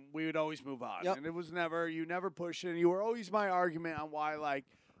 and then we would always move on. Yep. And it was you never pushed it. And you were always my argument on why,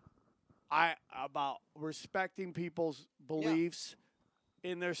 about respecting people's beliefs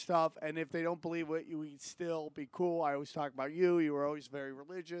in their stuff, and if they don't believe it, you would still be cool. I always talk about you. You were always very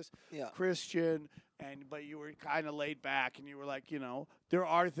religious, Christian, but you were kind of laid back, and you were like, there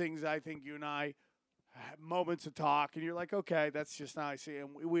are things I think you and I have moments to talk, and you're like, okay, that's just how I see it,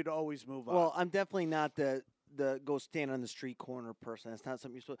 and we'd always move on. Well, I'm definitely not the go stand on the street corner person. That's not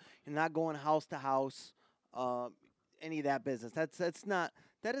something you're not going house to house, any of that business.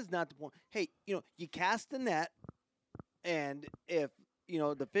 That is not the point. Hey, you cast the net, and if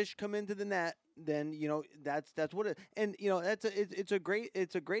the fish come into the net, then that's what it. And it's a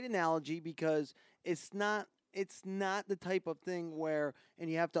great analogy because it's not the type of thing where, and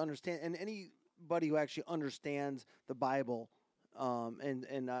you have to understand, and anybody who actually understands the Bible,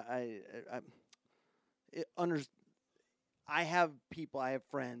 I have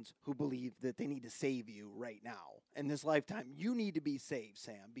friends who believe that they need to save you right now in this lifetime. You need to be saved,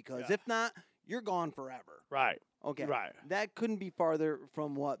 Sam, because if not, you're gone forever. Right. Okay. Right. That couldn't be farther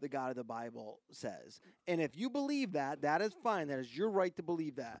from what the God of the Bible says. And if you believe that, that is fine. That is your right to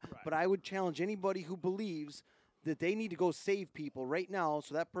believe that. Right. But I would challenge anybody who believes that they need to go save people right now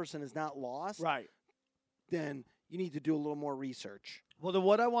so that person is not lost. Right. Then you need to do a little more research. Well, then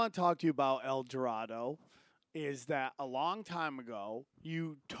what I want to talk to you about, El Dorado, is that a long time ago,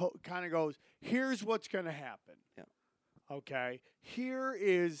 you kind of goes, here's what's going to happen. Yeah. Okay? Here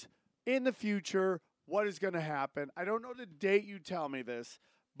is, in the future, what is going to happen. I don't know the date you tell me this,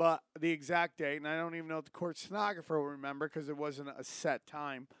 but the exact date, and I don't even know if the court stenographer will remember because it wasn't a set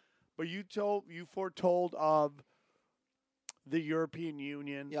time. But you foretold of the European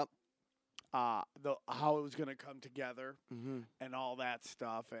Union. Yep. How it was going to come together and all that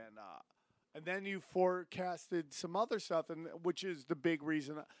stuff, and then you forecasted some other stuff, and which is the big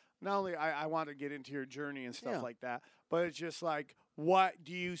reason. Not only I want to get into your journey and stuff like that, but it's just like, what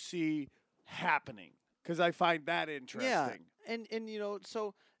do you see happening? Because I find that interesting. Yeah, and you know,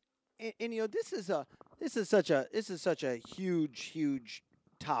 so and you know, this is such a huge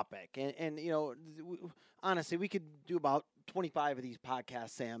topic, and you know, honestly, we could do about 25 of these podcasts,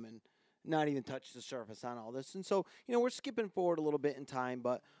 Sam, and not even touch the surface on all this. And so, you know, we're skipping forward a little bit in time,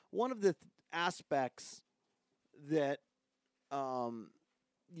 but one of the aspects that,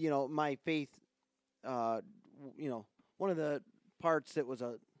 you know, my faith, you know, one of the parts that was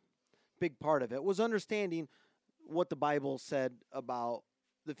a big part of it was understanding what the Bible said about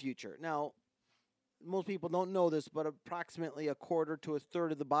the future. Now, most people don't know this, but approximately a quarter to a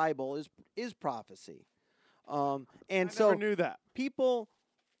third of the Bible is prophecy. And I so never knew that. People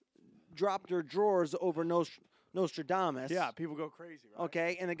drop their drawers over Nostradamus. Yeah, people go crazy, right?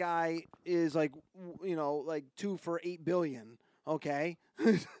 Okay, and the guy is like, you know, like 2 for 8 billion. Okay,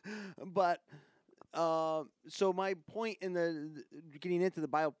 but so my point in the getting into the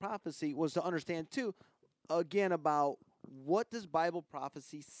Bible prophecy was to understand too, again, about what does Bible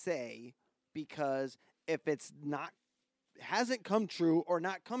prophecy say, because if it's hasn't come true or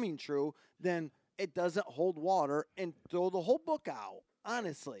not coming true, then it doesn't hold water, and throw the whole book out,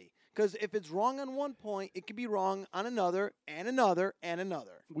 honestly. Because if it's wrong on one point, it could be wrong on another, and another, and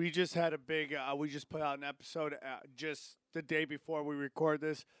another. We just had a big, we just put out an episode just the day before we record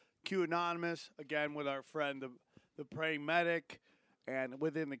this. Q Anonymous, again, with our friend, the praying medic. And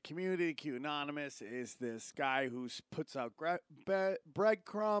within the community, Q Anonymous is this guy who puts out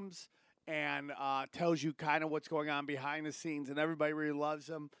breadcrumbs and tells you kind of what's going on behind the scenes, and everybody really loves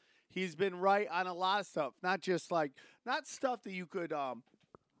him. He's been right on a lot of stuff, not stuff that you could,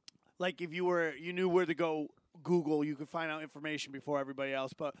 like if you knew where to go Google, you could find out information before everybody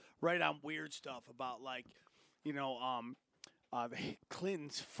else, but right on weird stuff about, like, you know, the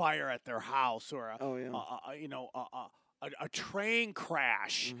Clintons fire at their house, or a train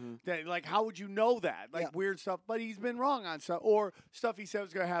crash. That, like, how would you know that? Like, weird stuff. But he's been wrong on stuff, or stuff he said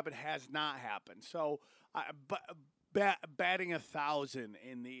was going to happen has not happened. So, batting 1,000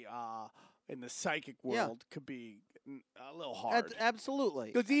 in the psychic world could be a little hard.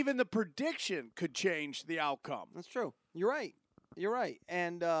 Absolutely. Because even the prediction could change the outcome. That's true. You're right.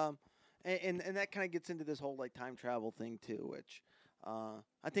 And that kind of gets into this whole, like, time travel thing too, which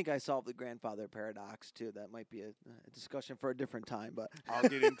I think I solved the grandfather paradox too. That might be a discussion for a different time, but I'll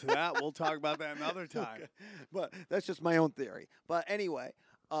get into that. We'll talk about that another time. Okay. But that's just my own theory. But anyway,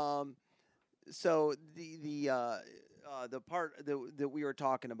 so the part that we were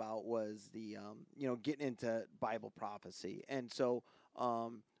talking about was the you know, getting into Bible prophecy, and so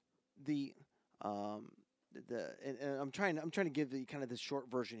and I'm trying to give the kind of the short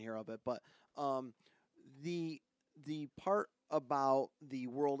version here of it, but the part about the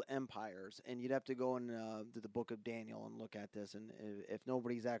world empires, and you'd have to go into the book of Daniel and look at this, and if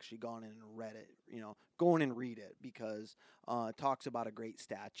nobody's actually gone in and read it, you know, go in and read it, because it talks about a great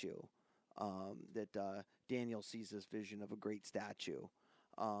statue. That Daniel sees this vision of a great statue,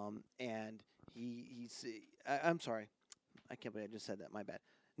 and I'm sorry, I can't believe I just said that. My bad.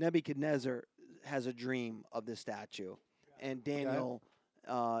 Nebuchadnezzar has a dream of this statue, and Daniel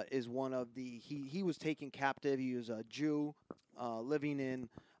is one of the he was taken captive. He was a Jew living in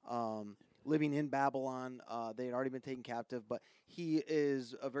Babylon. They had already been taken captive, but he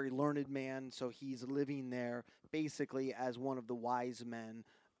is a very learned man, so he's living there basically as one of the wise men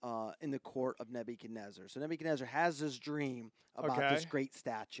in the court of Nebuchadnezzar. So Nebuchadnezzar has this dream about this great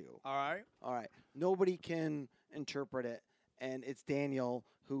statue. All right. Nobody can interpret it, and it's Daniel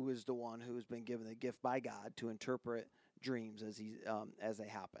who is the one who's been given the gift by God to interpret dreams as they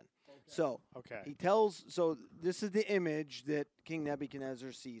happen. So he tells. So this is the image that King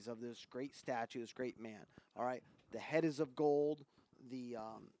Nebuchadnezzar sees of this great statue, this great man. All right. The head is of gold. The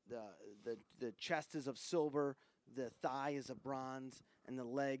chest is of silver. The thigh is of bronze, and the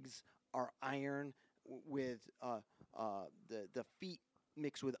legs are iron with the feet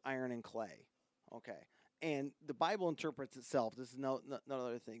mixed with iron and clay. Okay. And the Bible interprets itself. This is no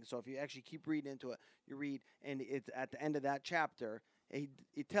other thing. So if you actually keep reading into it, you read, and it's at the end of that chapter,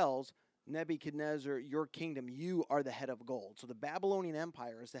 it tells Nebuchadnezzar, your kingdom, you are the head of gold. So the Babylonian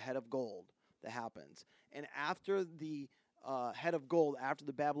Empire is the head of gold that happens. And after the head of gold, after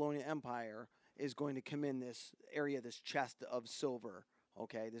the Babylonian Empire, is going to come in this area, this chest of silver.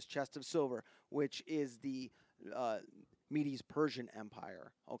 Okay, this chest of silver, which is the Medes Persian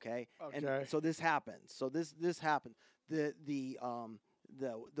Empire. Okay, and so this happens. So this happens. The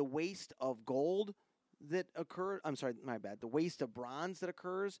waste of gold that occurs. I'm sorry, my bad. The waste of bronze that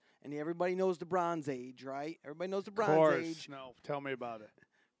occurs, and everybody knows the Bronze Age, right? Everybody knows the Bronze Age. No, tell me about it.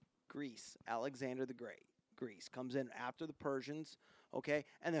 Greece, Alexander the Great. Greece comes in after the Persians. Okay,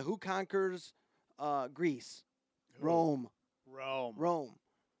 and then who conquers Greece? Rome. Rome.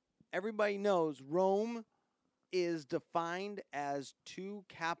 Everybody knows Rome is defined as two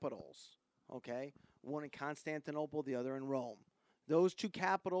capitals, okay? One in Constantinople, the other in Rome. Those two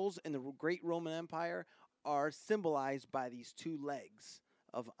capitals in the great Roman Empire are symbolized by these two legs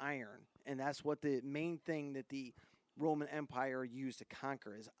of iron, and that's what the main thing that the Roman Empire used to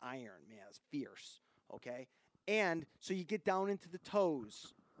conquer is iron. Man, it's fierce, okay? And so you get down into the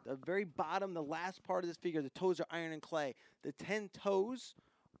toes. The very bottom, the last part of this figure, the toes are iron and clay. The 10 toes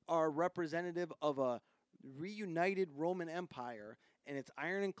are representative of a reunited Roman Empire, and it's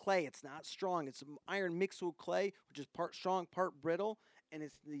iron and clay. It's not strong. It's iron mixed with clay, which is part strong, part brittle, and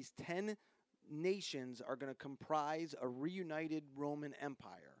it's these 10 nations are going to comprise a reunited Roman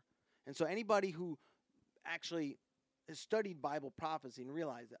Empire. And so anybody who actually has studied Bible prophecy and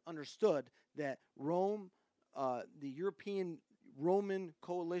realized that, understood that Rome, the European Roman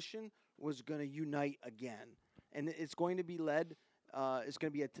coalition was going to unite again, and it's going to be led. It's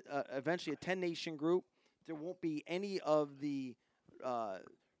going to be eventually a 10-nation group. There won't be any of the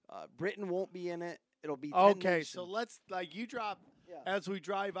Britain won't be in it. It'll be 10 nations. So let's you drop as we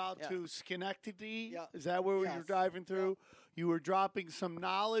drive out to Schenectady. Yeah. Is that where we were driving through? You were dropping some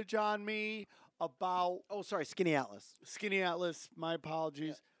knowledge on me about. Oh, sorry, Skinny Atlas. Skinny Atlas. My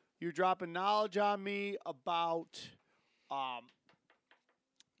apologies. You're dropping knowledge on me about.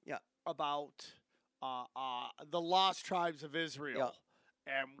 About the lost tribes of Israel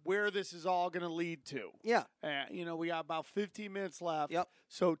and where this is all going to lead to. Yeah. And, we got about 15 minutes left. Yep.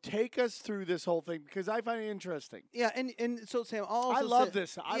 So take us through this whole thing because I find it interesting. Yeah, and so Sam, I love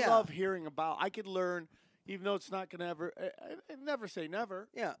this. I love hearing about. I could learn, even though it's not going to ever. I never say never.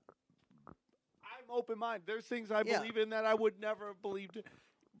 Yeah. I'm open-minded. There's things I believe in that I would never have believed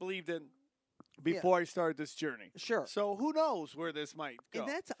in. Before I started this journey. Sure. So who knows where this might go. And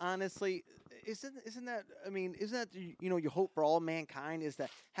that's honestly, isn't that your hope for all mankind is to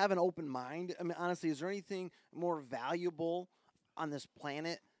have an open mind? I mean, honestly, is there anything more valuable on this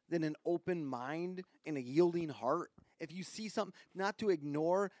planet than an open mind and a yielding heart? If you see something, not to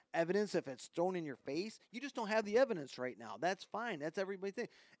ignore evidence if it's thrown in your face. You just don't have the evidence right now. That's fine. That's everybody's thing.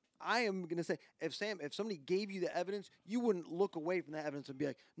 I am going to say, if somebody gave you the evidence, you wouldn't look away from the evidence and be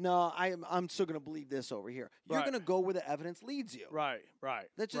like, no, I'm still going to believe this over here. You're going to go where the evidence leads you. Right.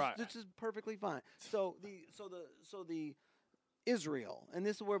 That's just perfectly fine. So the Israel, and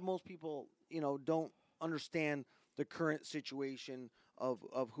this is where most people, don't understand the current situation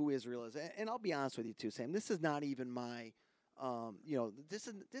of who Israel is. And I'll be honest with you too, Sam. This is not even my, this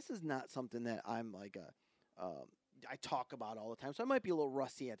is not something that I'm like I talk about all the time, so I might be a little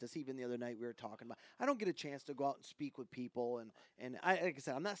rusty at this. Even the other night we were talking about, I don't get a chance to go out and speak with people, and like I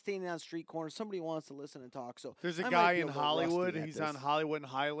said, I'm not standing on street corners. Somebody wants to listen and talk. So there's a guy in Hollywood. He's on Hollywood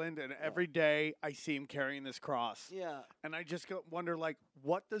and Highland, and every day I see him carrying this cross. Yeah, and I just wonder,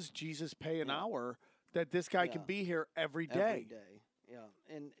 what does Jesus pay an hour that this guy can be here every day? Every day,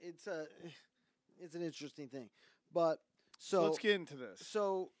 yeah, and it's an interesting thing, but so let's get into this.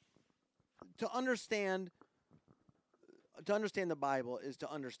 So to understand the Bible is to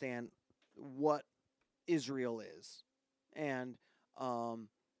understand what Israel is. And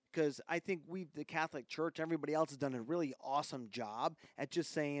because I think the Catholic Church, everybody else has done a really awesome job at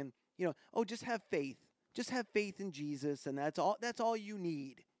just saying, just have faith. Just have faith in Jesus, and that's all you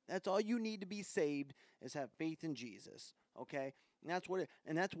need. That's all you need to be saved is have faith in Jesus. Okay?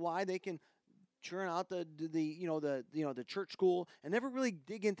 And that's why they can churn out the church school and never really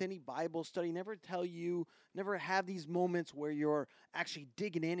dig into any Bible study, never have these moments where you're actually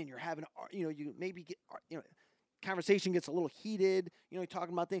digging in and you're having, you maybe get, conversation gets a little heated, you're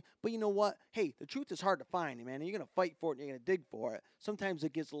talking about things, but you know what? Hey, the truth is hard to find, man. You're going to fight for it and you're going to dig for it. Sometimes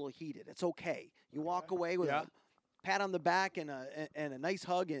it gets a little heated. It's okay. You walk away with a pat on the back and a nice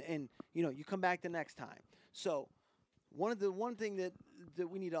hug and you come back the next time. So one thing that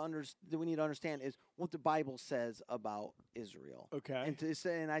we need to understand is what the Bible says about Israel. Okay.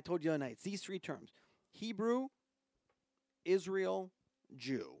 And I told you the other night, it's these three terms: Hebrew, Israel,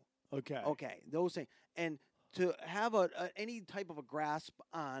 Jew. Okay. Okay. Those things. And to have any type of a grasp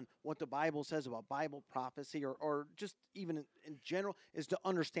on what the Bible says about Bible prophecy or just even in general is to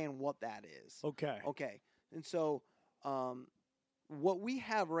understand what that is. Okay. Okay. And so what we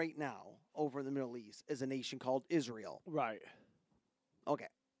have right now over in the Middle East is a nation called Israel. Right. Okay.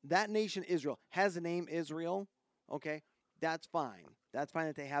 That nation, Israel, has the name Israel. Okay. That's fine. That's fine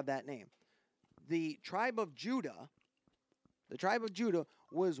that they have that name. The tribe of Judah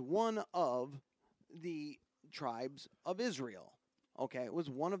was one of the tribes of Israel. Okay. It was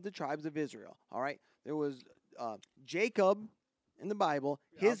one of the tribes of Israel. All right. There was Jacob in the Bible.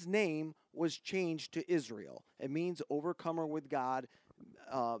 Yep. His name was changed to Israel. It means overcomer with God.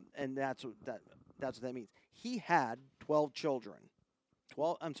 And that's what that means. He had 12 children.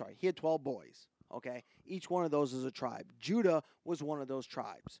 He had 12 boys. Okay. Each one of those is a tribe. Judah was one of those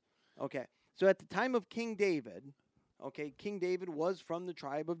tribes. Okay. So at the time of King David, okay, King David was from the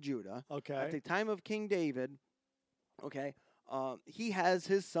tribe of Judah. Okay. At the time of King David, okay, he has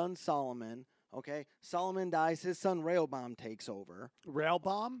his son Solomon. Okay. Solomon dies. His son Rehoboam takes over.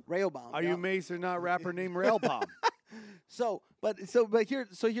 Rehoboam? Rehoboam. Are you amazed there's not a rapper named Rehoboam? But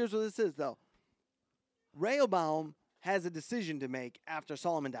here's what this is though. Rehoboam has a decision to make after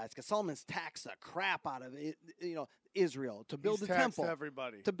Solomon dies, because Solomon's taxed the crap out of it, Israel to build He's a temple.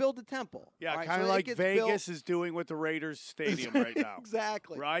 Everybody. To build a temple. Yeah, right? kind of So like Vegas is doing with the Raiders Stadium right now.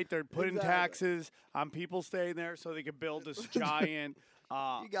 Exactly. Right? They're putting Exactly. taxes on people staying there so they can build this giant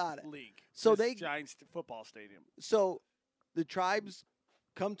You got it. league. So this giant football stadium. So the tribes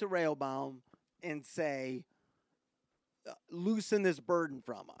come to Rehoboam and say, loosen this burden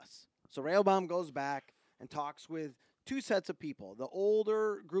from us. So Rehoboam goes back and talks with two sets of people. The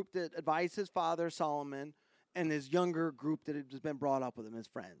older group that advised his father, Solomon, and his younger group that has been brought up with him, his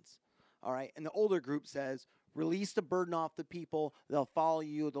friends. All right? And the older group says, release the burden off the people. They'll follow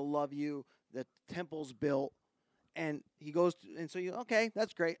you. They'll love you. The temple's built. And he goes, okay,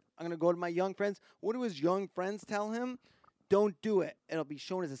 that's great. I'm going to go to my young friends. What do his young friends tell him? Don't do it. It'll be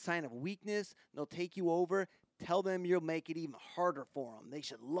shown as a sign of weakness. They'll take you over. Tell them you'll make it even harder for them. They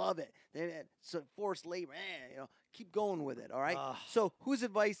should love it. So forced labor, keep going with it, all right? So whose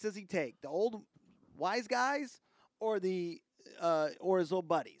advice does he take? The old wise guys or his little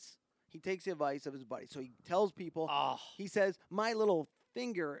buddies? He takes the advice of his buddies. So he tells people, he says, my little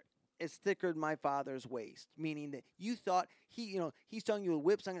finger is thicker than my father's waist, meaning that you thought he's telling you with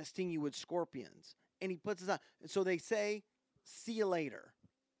whips, I'm going to sting you with scorpions. And he puts this on. And so they say, see you later.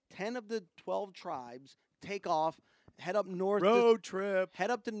 10 of the 12 tribes take off, head up north.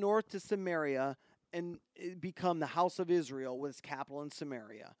 Head up to north to Samaria and become the house of Israel with its capital in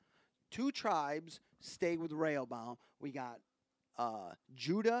Samaria. 2 tribes stay with Rehoboam. We got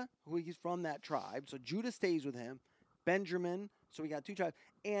Judah, who he's from that tribe. So Judah stays with him. Benjamin. So we got 2 tribes.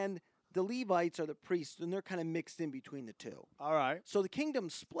 And the Levites are the priests, and they're kind of mixed in between the 2. All right. So the kingdom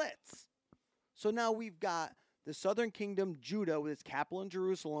splits. So now we've got the southern kingdom, Judah, with its capital in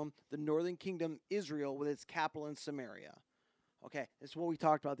Jerusalem. The northern kingdom, Israel, with its capital in Samaria. Okay, this is what we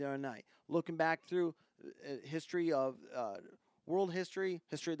talked about the other night. Looking back through history of world history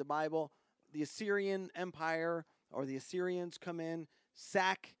of the Bible, the Assyrian Empire or the Assyrians come in,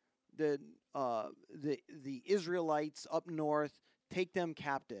 sack the Israelites up north, take them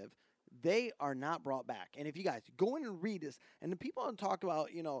captive. They are not brought back. And if you guys go in and read this, and the people talk about,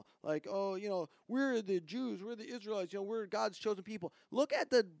 we're the Jews, we're the Israelites, we're God's chosen people. Look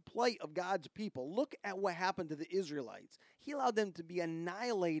at the plight of God's people. Look at what happened to the Israelites. He allowed them to be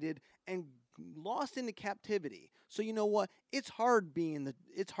annihilated and lost into captivity. So you know what? It's hard being the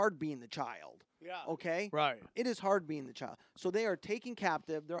child. Yeah. Okay? Right. It is hard being the child. So they are taken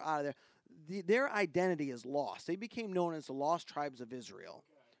captive. They're out of there. Their identity is lost. They became known as the lost tribes of Israel.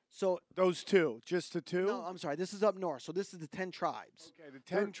 So those 2, just the 2? No, I'm sorry. This is up north. So this is the 10 tribes. Okay, the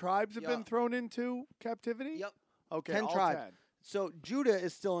 10 tribes have been thrown into captivity? Yep. Okay, 10 all tribes. 10. So Judah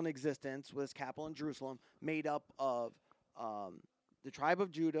is still in existence with its capital in Jerusalem, made up of the tribe of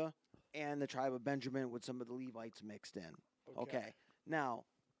Judah and the tribe of Benjamin with some of the Levites mixed in. Okay. Now,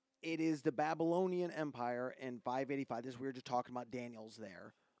 it is the Babylonian Empire in 585. This we were just talking about. Daniel's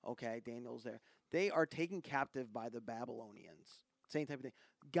there. Okay, Daniel's there. They are taken captive by the Babylonians. Same type of thing.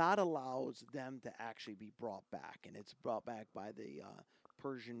 God allows them to actually be brought back, and it's brought back by the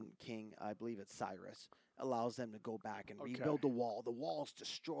Persian king, I believe it's Cyrus, allows them to go back and rebuild the wall. The wall's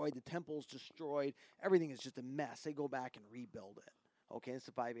destroyed. The temple's destroyed. Everything is just a mess. They go back and rebuild it. Okay, it's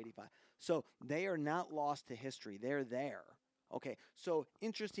the 585. So they are not lost to history. They're there. Okay, so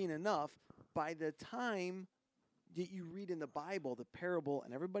interesting enough, by the time you read in the Bible the parable,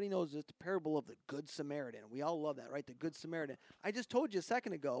 and everybody knows this, the parable of the Good Samaritan. We all love that, right? The Good Samaritan. I just told you a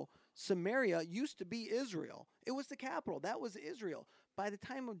second ago, Samaria used to be Israel. It was the capital. That was Israel. By the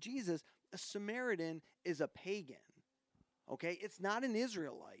time of Jesus, a Samaritan is a pagan. Okay? It's not an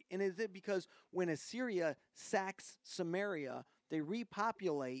Israelite. And is it because when Assyria sacks Samaria, they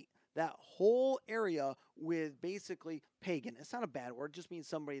repopulate that whole area with basically pagan. It's not a bad word. It just means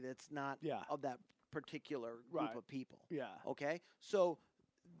somebody that's not of that particular group of people. Yeah. Okay? So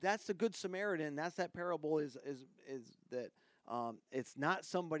that's the Good Samaritan. That's that parable is that it's not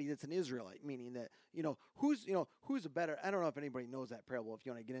somebody that's an Israelite, meaning that, who's a better, I don't know if anybody knows that parable if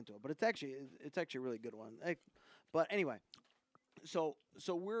you want to get into it, but it's actually a really good one. But anyway, so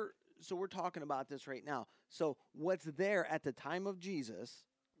we're talking about this right now. So what's there at the time of Jesus,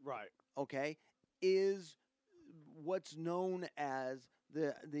 right? Okay, is what's known as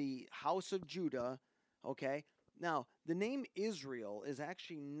the house of Judah. Okay, now the name Israel is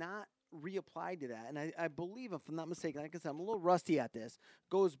actually not reapplied to that, and I believe, if I'm not mistaken, like I said, I'm a little rusty at this,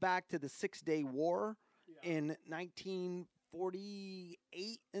 goes back to the 6-Day War in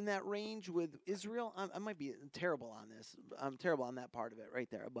 1948, in that range with Israel. I might be terrible on this. I'm terrible on that part of it right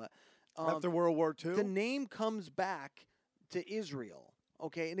there, but after World War II, the name comes back to Israel.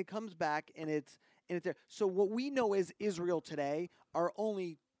 Okay, and it comes back, and it's there. So what we know as Israel today are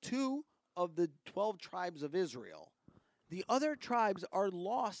only 2 of the 12 tribes of Israel. The other tribes are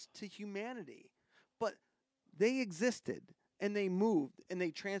lost to humanity, but they existed, and they moved, and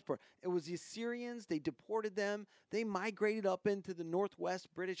they transported. It was the Assyrians. They deported them. They migrated up into the northwest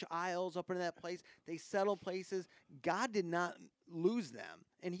British Isles, up into that place. They settled places. God did not lose them,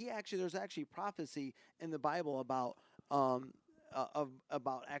 and there's actually prophecy in the Bible about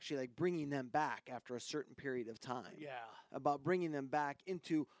actually like bringing them back after a certain period of time. Yeah. About bringing them back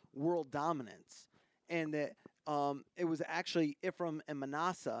into world dominance. And that it was actually Ephraim and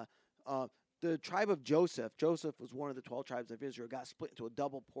Manasseh, the tribe of Joseph. Joseph was one of the 12 tribes of Israel, got split into a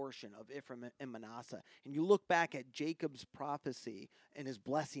double portion of Ephraim and Manasseh. And you look back at Jacob's prophecy and his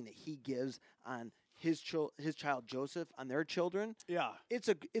blessing that he gives on his child Joseph, on their children. Yeah. It's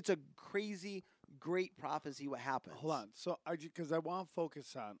a crazy, great prophecy what happens. Hold on. So because I want to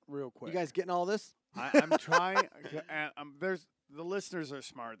focus on real quick. You guys getting all this? I'm trying. And the listeners are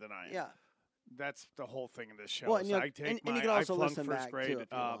smarter than I am. Yeah. That's the whole thing in this show. Well, and so I take you can also I flunk listen first back, grade too,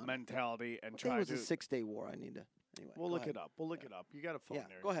 if you want. mentality and I try think to. it was a 6-Day War. I need to. Anyway, We'll look it up. We'll look it up. You got a phone Yeah,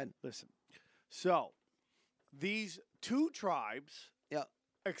 there. go ahead. Listen. So these 2 tribes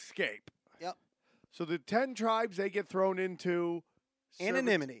escape. Yep. So the 10 tribes, they get thrown into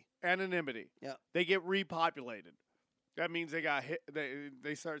Anonymity. Yep. They get repopulated. That means they got hit.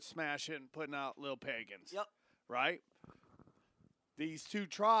 They start smashing, putting out little pagans. Yep. Right? These 2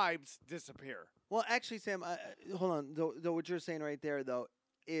 tribes disappear. Well, actually, Sam, hold on. Though what you're saying right there, though,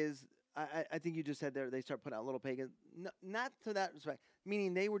 is I think you just said there they start putting out little pagans. No, not to that respect.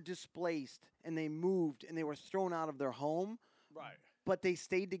 Meaning they were displaced and they moved and they were thrown out of their home. Right. But they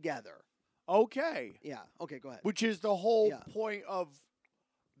stayed together. Okay. Yeah. Okay, go ahead. Which is the whole point of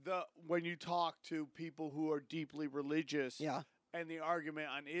when you talk to people who are deeply religious. Yeah. And the argument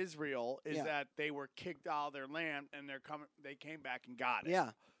on Israel is that they were kicked out of their land and they came back and got it.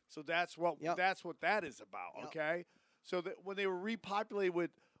 Yeah. So that's what that is about, okay? So that when they were repopulated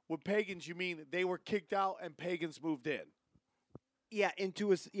with pagans, you mean they were kicked out and pagans moved in? Yeah,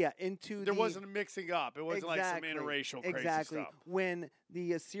 There wasn't a mixing up. It wasn't like some interracial crazy stuff. When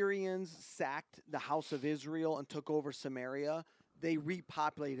the Assyrians sacked the house of Israel and took over Samaria, they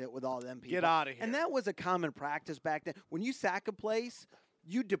repopulated it with all them people. Get out of here. And that was a common practice back then. When you sack a place,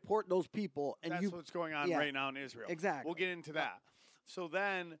 you deport those people. And that's what's going on right now in Israel. Exactly. We'll get into that. So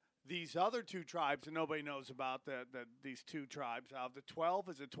then these other 2 tribes that nobody knows about, these 2 tribes out of the 12,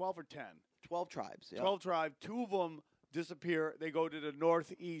 is it 12 or 10? 12 tribes. Yep. 12 tribes. 2 of them disappear. They go to the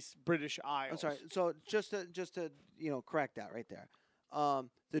northeast British Isles. I'm sorry. So just to correct that right there.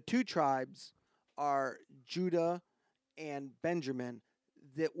 The 2 tribes are Judah and Benjamin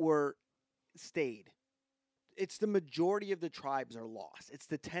that were stayed. It's the majority of the tribes are lost. It's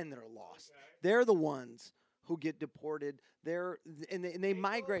the 10 that are lost. Okay. They're the ones who get deported. They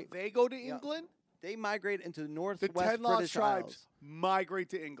migrate. They go to England? They migrate into the northwest The 10 lost British tribes Isles. Migrate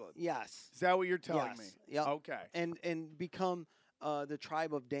to England. Yes. Is that what you're telling me? Yep. Okay. And become the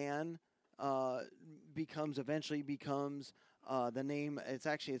tribe of Dan. Eventually becomes the name. It's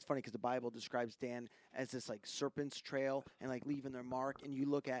funny because the Bible describes Dan as this like serpent's trail and like leaving their mark. And you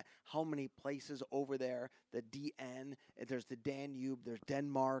look at how many places over there, the DN, there's the Danube, there's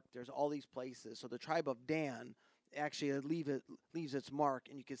Denmark, there's all these places. So the tribe of Dan actually leaves its mark,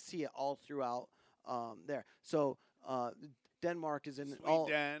 and you can see it all throughout there. So Denmark is in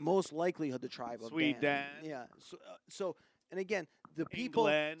Sweden. most likelihood the tribe of Sweden. Dan. Yeah. So and again, the people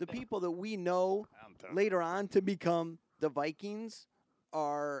that we know later on to become the Vikings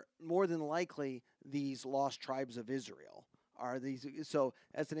are more than likely these lost tribes of Israel. So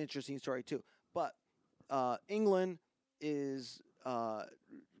that's an interesting story too. But England is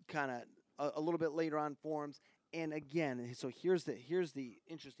kind of a little bit later on forms. And again, so here's the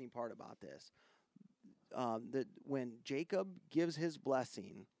interesting part about this. That when Jacob gives his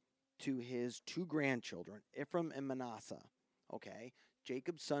blessing to his two grandchildren, Ephraim and Manasseh, okay,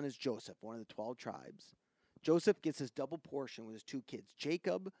 Jacob's son is Joseph, one of the 12 tribes. Joseph gets his double portion with his two kids.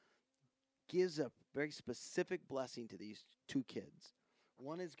 Jacob gives a very specific blessing to these two kids.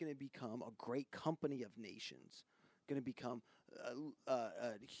 One is going to become a great company of nations, going to become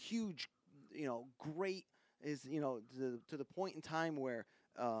a huge, great, is, to the point in time where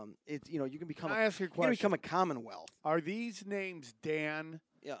it's, you can become Can I ask you a you're gonna question? become a commonwealth. Are these names Dan?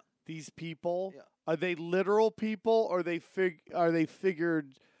 Yeah. These people? Yeah. Are they literal people, or are they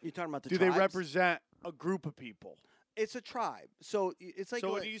figured? You're talking about the Do tribes? they represent a group of people? It's a tribe. So it's like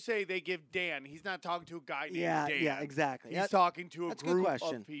So when you say they give Dan, he's not talking to a guy named yeah, Dan. yeah, exactly. He's talking to a that's a good group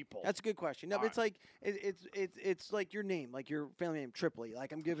question. of people. That's a good question. No, All but it's like it's like your name, like your family name, Tripoli.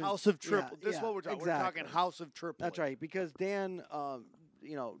 Like I'm giving House of Tripoli. Yeah, This is what we're talking. Exactly. We're talking House of Tripoli. That's right, because Dan,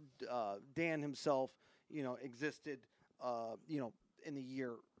 Dan himself, existed, in the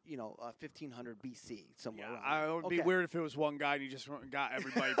year, 1500 BC, somewhere Yeah, around. it would be Okay. weird if it was one guy and he just got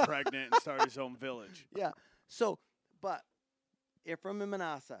everybody pregnant and started his own village. Yeah. So, but Ephraim and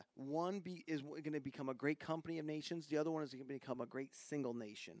Manasseh, one is going to become a great company of nations. The other one is going to become a great single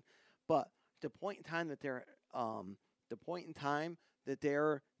nation. But the point in time that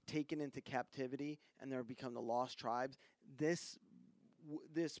they're taken into captivity and they're become the lost tribes, this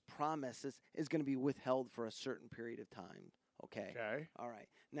promise is going to be withheld for a certain period of time. Okay. Okay. All right.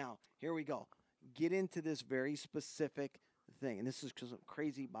 Now, here we go. Get into this very specific thing. And this is some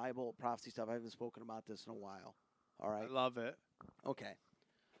crazy Bible prophecy stuff. I haven't spoken about this in a while. All right. I love it. Okay.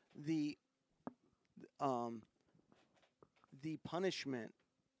 The punishment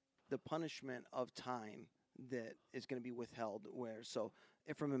of time that is going to be withheld, where so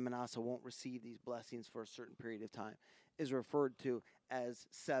Ephraim and Manasseh won't receive these blessings for a certain period of time, is referred to as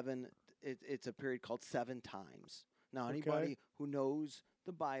 7. It's a period called 7 times. Now, anybody who knows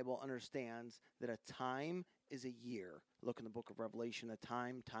the Bible understands that a time is a year. Look in the book of Revelation. A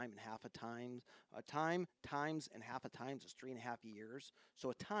time, and half a time. A time, times, and half a times is 3.5 years.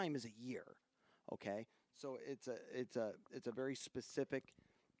 So a time is a year. Okay, so it's a very specific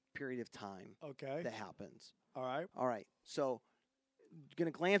period of time. Okay. That happens. All right. All right. So, going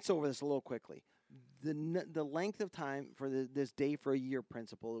to glance over this a little quickly. The length of time for this day for a year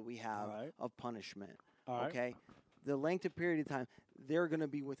principle that we have of punishment. All right. Okay. The length of period of time they're going to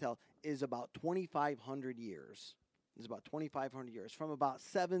be withheld is about 2,500 years. It's about 2,500 years. From about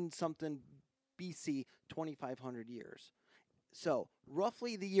 7-something BC, 2,500 years. So,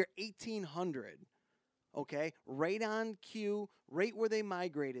 roughly the year 1800, okay, right on cue, right where they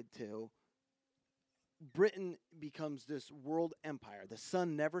migrated to, Britain becomes this world empire. The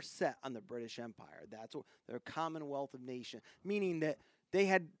sun never set on the British Empire. That's what their Commonwealth of Nations, meaning that they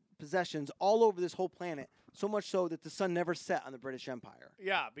had possessions all over this whole planet, so much so that the sun never set on the British Empire.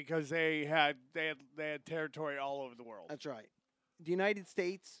 Yeah, because they had territory all over the world. That's right. The United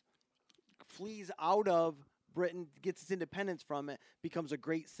States flees out of Britain, gets its independence from it, becomes a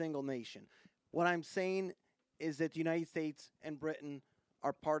great single nation. What I'm saying is that the United States and Britain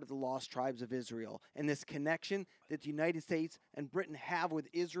are part of the lost tribes of Israel. And this connection that the United States and Britain have with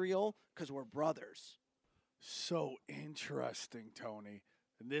Israel, because we're brothers. So interesting, Tony.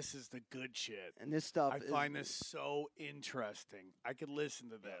 And this is the good shit. And this stuff I find this so interesting. I could listen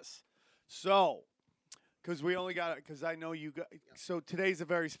to this. So, because we only got, because I know you got, so today's a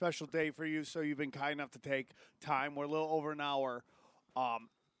very special day for you, so you've been kind enough to take time. We're a little over an hour.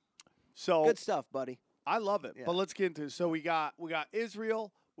 So good stuff, buddy. I love it. Yeah. But let's get into it. So we got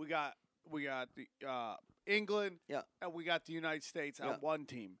Israel, we got the England, and we got the United States on one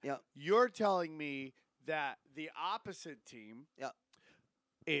team. Yeah. You're telling me that the opposite team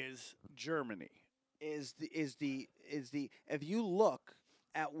is Germany. Is the if you look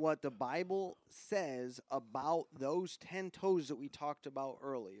at what the Bible says about those 10 toes that we talked about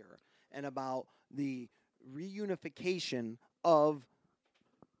earlier, and about the reunification of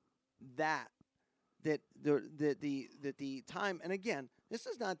the time, and again, this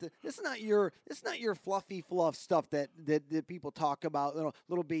is not your fluffy fluff stuff that people talk about,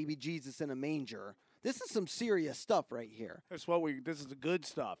 little baby Jesus in a manger. This is some serious stuff right here. This is the good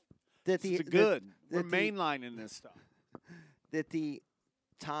stuff. that It's the good. that We're the- mainlining this stuff. that the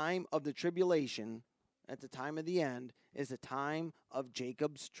time of the tribulation at the time of the end is the time of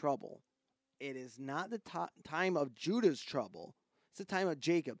Jacob's trouble. It is not the time of Judah's trouble. It's the time of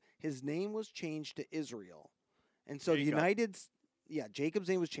Jacob. His name was changed to Israel. And so Jacob. Jacob's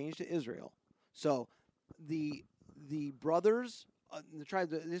name was changed to Israel. So the brothers, the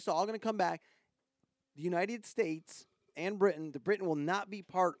tribes, this is all going to come back. The United States and Britain will not be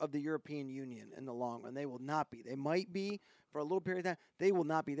part of the European Union in the long run. They will not be. They might be for a little period of time. They will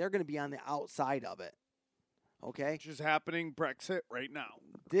not be. They're going to be on the outside of it. Okay? Which is happening Brexit right now.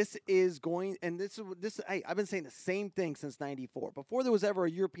 This is going, and this. Hey, I've been saying the same thing since '94. Before there was ever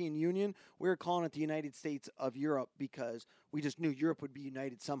a European Union, we were calling it the United States of Europe because we just knew Europe would be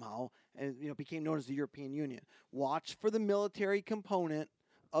united somehow, and it became known as the European Union. Watch for the military component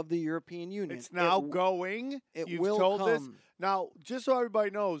of the European Union. It's now going. It You've will told this. come. Now, just so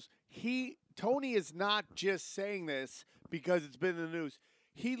everybody knows, Tony is not just saying this because it's been in the news.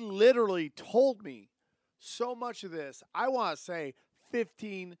 He literally told me so much of this, I want to say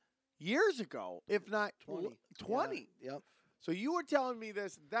 15 years ago, if not 20. Yeah, yep. So you were telling me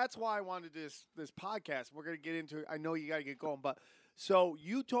this. That's why I wanted this podcast. We're going to get into it. I know you got to get going. But so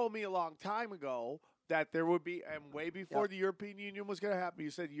you told me a long time ago that there would be, and way before the European Union was going to happen, you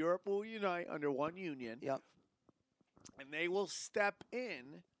said Europe will unite under one union. Yep. And they will step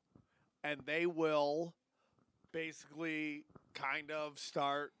in and they will basically kind of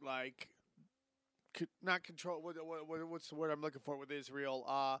start like not control. What's the word I'm looking for with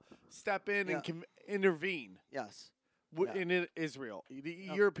Israel? Step in and intervene. Yes. In Israel, the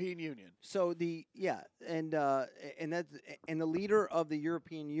European Union. So the leader of the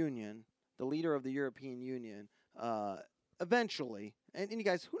European Union, eventually, and you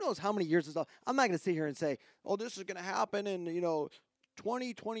guys, who knows how many years this is? I'm not going to sit here and say, oh, this is going to happen in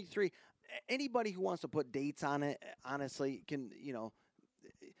 2023. Anybody who wants to put dates on it, honestly, can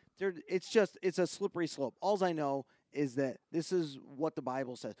it's a slippery slope. All I know is that this is what the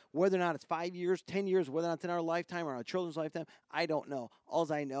Bible says. Whether or not it's 5 years, 10 years, whether or not it's in our lifetime or our children's lifetime, I don't know.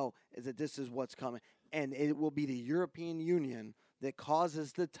 All I know is that this is what's coming. And it will be the European Union that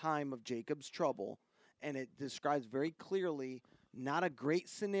causes the time of Jacob's trouble. And it describes very clearly not a great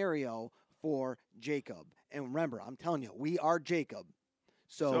scenario for Jacob. And remember, I'm telling you, we are Jacob.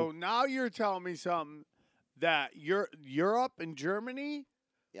 So now you're telling me something that Europe and Germany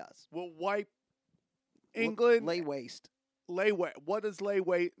will wipe England. Lay waste. What does lay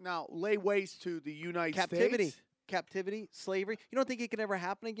waste? Now, lay waste to the United States? Captivity, slavery. You don't think it could ever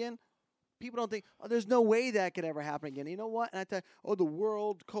happen again? People don't think, there's no way that could ever happen again. You know what? And I tell you, the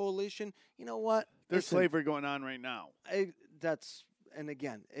World Coalition, you know what? There's slavery going on right now. And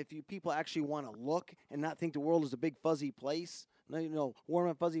again, if people actually want to look and not think the world is a big fuzzy place, warm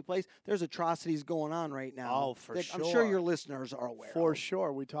and fuzzy place, there's atrocities going on right now. Oh, for sure. I'm sure your listeners are aware For of.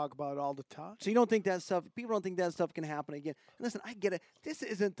 sure. We talk about it all the time. So you don't think that stuff, people don't think that stuff can happen again. And listen, I get it. This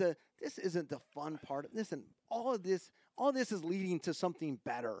isn't the fun part. Listen, all this is leading to something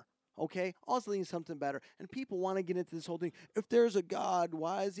better. Okay? All it's leading to something better. And people want to get into this whole thing. If there's a God,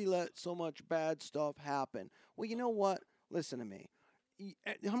 why does he let so much bad stuff happen? Well, you know what? Listen to me.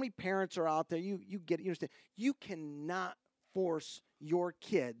 How many parents are out there? You get it. You understand. You cannot force your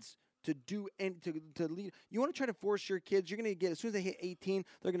kids to do and to lead. You want to try to force your kids, you're going to get, as soon as they hit 18,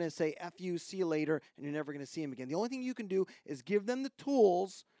 they're going to say, F you, see you later, and you're never going to see them again. The only thing you can do is give them the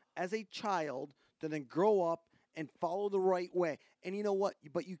tools as a child to then grow up and follow the right way. And you know what?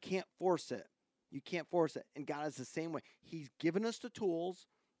 But you can't force it. You can't force it. And God is the same way. He's given us the tools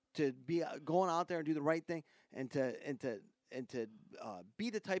to be going out there and do the right thing and to be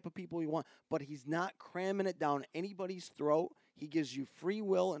the type of people we want, but he's not cramming it down anybody's throat. He gives you free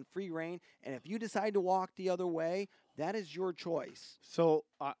will and free reign, and if you decide to walk the other way, that is your choice. So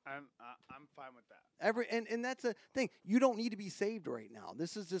I'm fine with that. And that's the thing. You don't need to be saved right now.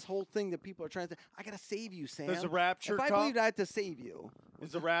 This is this whole thing that people are trying to say, I got to save you, Sam. Does the rapture come? If I believed I had to save you.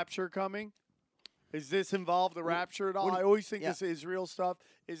 Is the rapture coming? Is this involve the rapture at all? I always think this Israel stuff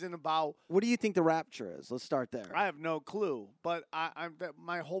isn't about. What do you think the rapture is? Let's start there. I have no clue, but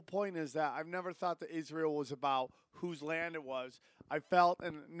my whole point is that I've never thought that Israel was about whose land it was. I felt,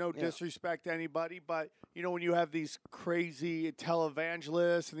 and no disrespect to anybody, but when you have these crazy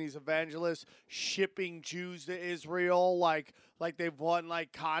televangelists and these evangelists shipping Jews to Israel, like they've won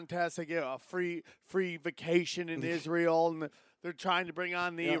like contests, they get a free vacation in Israel, and they're trying to bring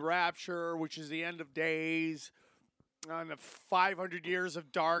on the rapture, which is the end of days, on the 500 years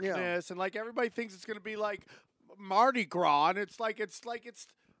of darkness, and like everybody thinks it's going to be like Mardi Gras, and it's going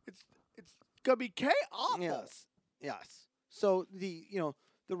to be awful. Yes. So the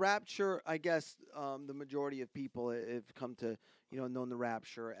the rapture, I guess the majority of people have come to, known the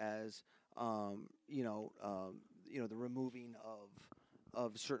rapture as, the removing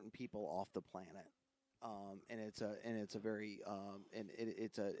of certain people off the planet. And it's a very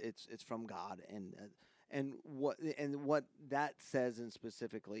it's from God, and what that says in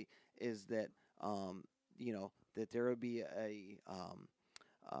specifically is that that there will be a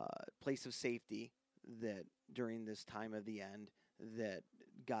place of safety that during this time of the end that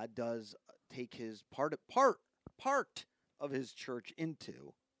God does take his part of his church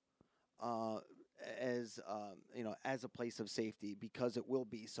into as a place of safety, because it will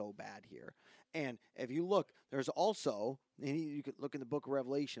be so bad here. And if you look, there's also, and you could look in the book of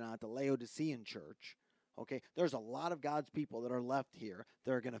Revelation at the Laodicean church. Okay, there's a lot of God's people that are left here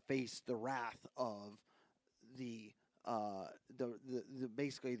that are going to face the wrath of the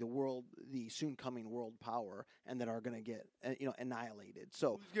basically the world, the soon coming world power, and that are going to get annihilated.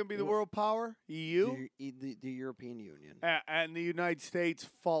 So who's going to be the world power? EU, the European Union, and the United States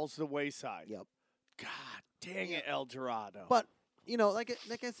falls to the wayside. Yep. God dang it, El Dorado. But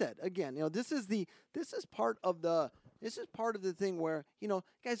like I said again, this is part of the thing where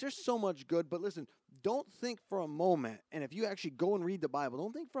guys, there's so much good. But listen, don't think for a moment, and if you actually go and read the Bible,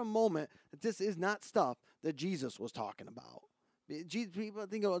 don't think for a moment that this is not stuff that Jesus was talking about. People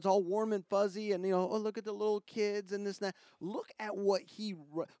think it's all warm and fuzzy, and look at the little kids and this and that. Look at what he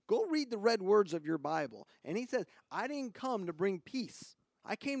go read the red words of your Bible, and he says, "I didn't come to bring peace.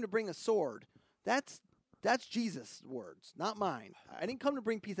 I came to bring a sword." That's Jesus' words, not mine. I didn't come to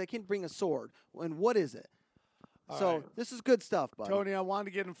bring peace. I came to bring a sword. And what is it? This is good stuff, buddy. Tony, I wanted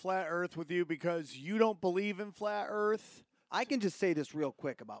to get in flat Earth with you because you don't believe in flat Earth. I can just say this real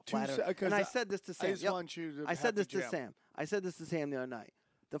quick about flat Earth. And I said this to Sam. I just want you to I said this to Sam. I said this to Sam the other night.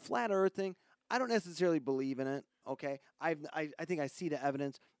 The flat Earth thing, I don't necessarily believe in it, okay? I think I see the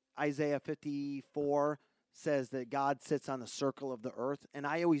evidence. Isaiah 54 says that God sits on the circle of the earth, and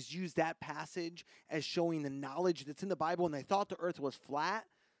I always use that passage as showing the knowledge that's in the Bible. And they thought the earth was flat,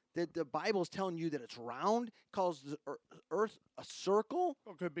 that the Bible is telling you that it's round, calls the earth a circle.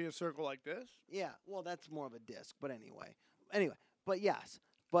 Well, it could be a circle like this. Yeah, well, that's more of a disc, but anyway, but yes.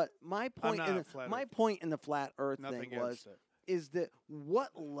 But my point in the flat earth thing is that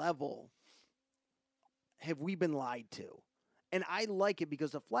what level have we been lied to? And I like it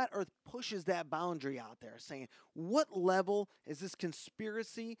because the flat earth pushes that boundary out there, saying, what level is this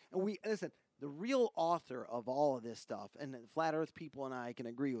conspiracy? And listen, the real author of all of this stuff, and the flat earth people and I can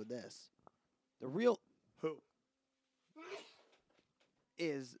agree with this, the real who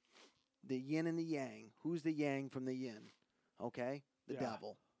is the yin and the yang. Who's the yang from the yin? Okay? The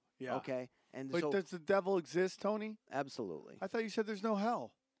devil. Yeah. Okay? And Wait, does the devil exist, Tony? Absolutely. I thought you said there's no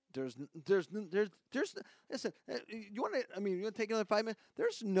hell. There's listen, you want to take another 5 minutes?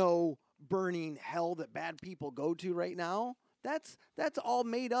 There's no burning hell that bad people go to right now. That's all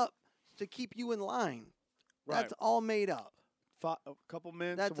made up to keep you in line. Right. That's all made up. A couple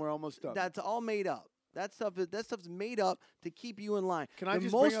minutes and we're almost done. That's all made up. That stuff's made up to keep you in line. Can I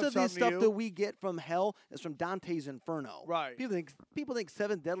just most bring up of the something stuff to that you? we get from hell is from Dante's Inferno. Right. People think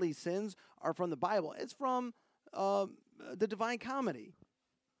 7 deadly sins are from the Bible. It's from the Divine Comedy.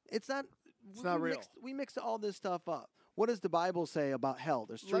 It's not. It's not real. We mixed all this stuff up. What does the Bible say about hell?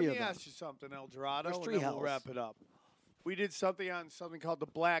 There's 3 of them. Let me ask you something, El Dorado, There's and 3 then hells. we'll wrap it up. We did something on something called the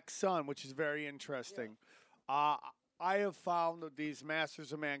Black Sun, which is very interesting. I have found that these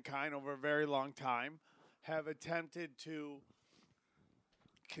masters of mankind over a very long time have attempted to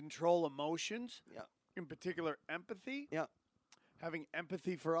control emotions, in particular empathy, having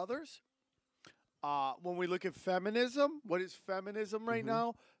empathy for others. When we look at feminism, what is feminism right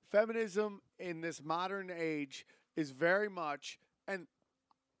now? Feminism in this modern age is very much, and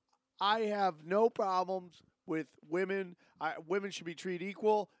I have no problems with women. Women should be treated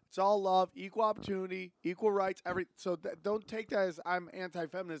equal. It's all love, equal opportunity, equal rights. So don't take that as I'm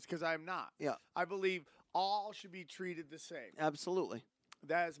anti-feminist, because I'm not. Yeah. I believe all should be treated the same. Absolutely.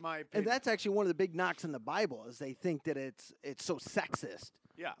 That is my opinion. And that's actually one of the big knocks in the Bible is they think that it's so sexist.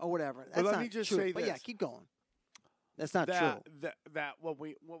 Yeah. Or whatever. But That's let not me just true. say But this. yeah, keep going. That's not true. That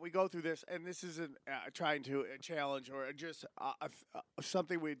when we go through this, and this isn't trying to challenge or just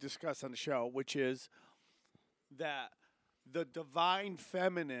something we discussed on the show, which is that the divine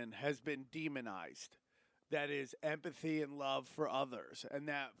feminine has been demonized. That is empathy and love for others, and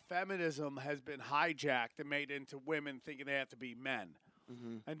that feminism has been hijacked and made into women thinking they have to be men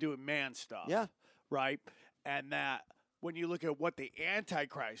and doing man stuff. Yeah. Right. And that when you look at what the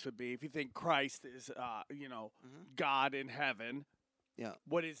Antichrist would be, if you think Christ is, God in heaven, Yeah.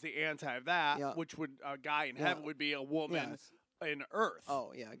 what is the anti of that? Yeah. Which would a guy in heaven would be a woman Yes. in Earth.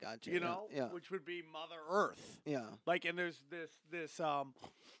 Oh yeah, I got you. You know, yeah. which would be Mother Earth. Yeah. Like, and there's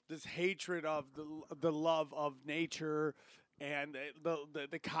this hatred of the love of nature, and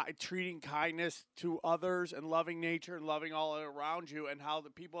treating kindness to others, and loving nature and loving all around you, and how the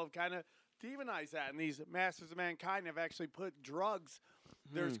people have kind of demonized that. And these masters of mankind have actually put drugs.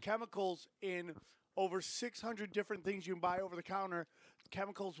 There's chemicals in over 600 different things you can buy over the counter.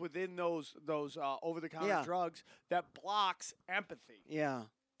 Chemicals within those over-the-counter drugs that blocks empathy. Yeah.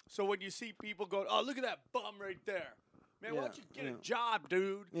 So when you see people go, oh, look at that bum right there. Man, why don't you get a job,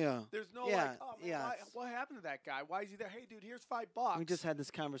 dude? Yeah. There's no like, oh, man, what happened to that guy? Why is he there? Hey, dude, here's $5. We just had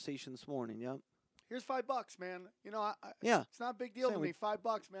this conversation this morning, yep. Here's $5, man. You know, yeah. It's not a big deal to me.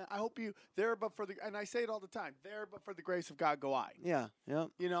 $5, man. I hope you there, but for the, and I say it all the time, there, but for the grace of God, go I. Yeah, yeah.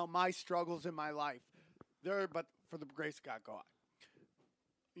 You know, my struggles in my life, there, but for the grace of God, go I.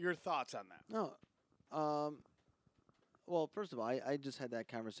 Your thoughts on that? No, well, first of all, I just had that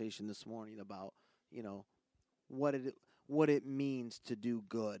conversation this morning about, you know, what it means to do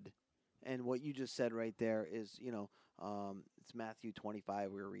good, and what you just said right there is, you know, it's Matthew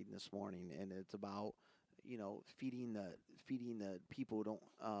 25 we were reading this morning, and it's about, you know, feeding the people who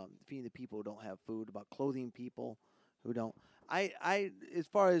don't have food, about clothing people who don't. As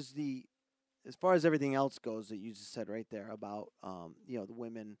far as everything else goes that you just said right there about, you know, the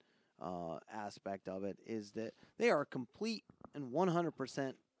women aspect of it, is that they are complete and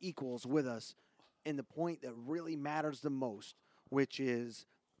 100% equals with us in the point that really matters the most, which is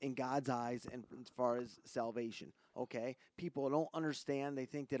in God's eyes and as far as salvation. Okay? People don't understand. They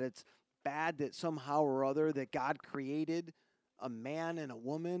think that it's bad that somehow or other that God created a man and a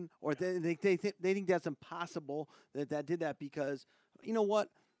woman, or they think that's impossible that did that, because, you know what?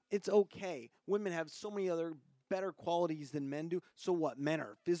 It's okay. Women have so many other better qualities than men do. So what? Men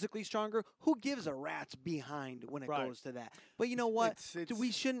are physically stronger. Who gives a rat's behind when it goes to that? But you know what?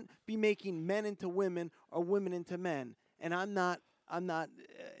 We shouldn't be making men into women or women into men. And I'm not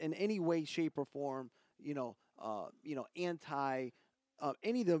in any way, shape, or form, anti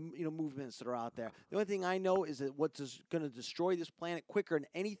any of the movements that are out there. The only thing I know is that what's going to destroy this planet quicker than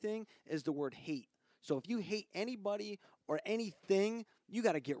anything is the word hate. So if you hate anybody or anything, you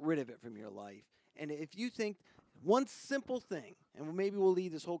got to get rid of it from your life. And if you think one simple thing, and maybe we'll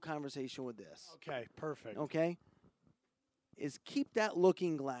leave this whole conversation with this. Okay, perfect. Okay? Is keep that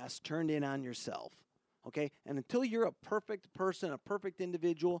looking glass turned in on yourself. Okay? And until you're a perfect person, a perfect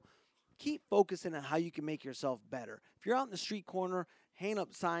individual, keep focusing on how you can make yourself better. If you're out in the street corner, hang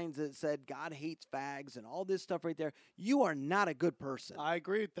up signs that said God hates fags and all this stuff right there, you are not a good person. I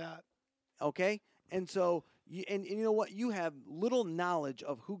agree with that. Okay? And so, and you know what? You have little knowledge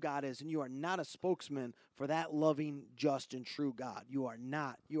of who God is, and you are not a spokesman for that loving, just, and true God. You are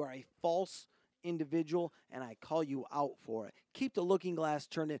not. You are a false individual, and I call you out for it. Keep the looking glass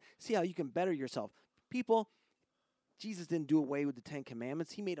turned in. See how you can better yourself. People, Jesus didn't do away with the 10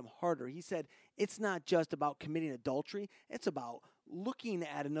 Commandments. He made them harder. He said it's not just about committing adultery. It's about looking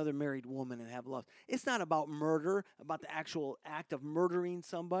at another married woman and have love. It's not about murder, about the actual act of murdering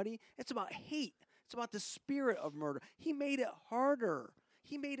somebody. It's about hate. It's about the spirit of murder. He made it harder.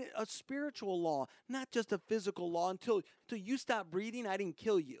 He made it a spiritual law, not just a physical law. Until you stop breathing, I didn't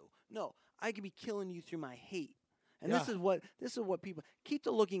kill you. No, I could be killing you through my hate. And this is what people keep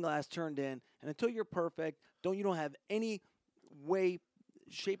the looking glass turned in. And until you're perfect, you don't have any way,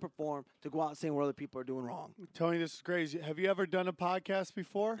 shape, or form to go out and say what other people are doing wrong. Tony, this is crazy. Have you ever done a podcast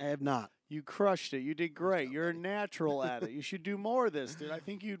before? I have not. You crushed it. You did great. You're a natural at it. You should do more of this, dude. I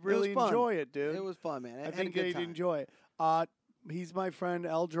think you'd really enjoy it, dude. It was fun, man. I think you'd enjoy it. He's my friend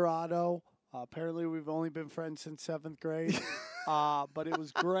El Dorado. Apparently, we've only been friends since 7th grade. But it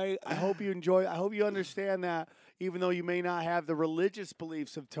was great. I hope you enjoy it. I hope you understand that even though you may not have the religious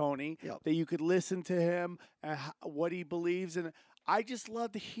beliefs of Tony, that you could listen to him and what he believes in. I just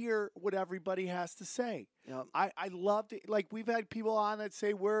love to hear what everybody has to say. Yep. I love to, like, we've had people on that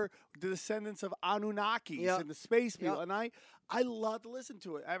say we're the descendants of Anunnakis and the space people, and I love to listen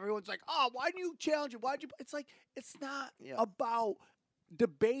to it. Everyone's like, oh, why do you challenge it? Why'd you? It's like, it's not about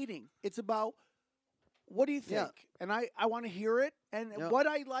debating. It's about, what do you think? Yeah. And I want to hear it, and what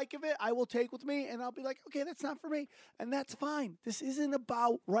I like of it, I will take with me, and I'll be like, okay, that's not for me, and that's fine. This isn't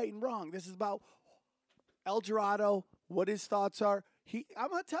about right and wrong. This is about El Dorado, what his thoughts are. I'm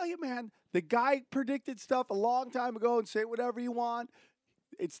going to tell you, man, the guy predicted stuff a long time ago, and say whatever you want.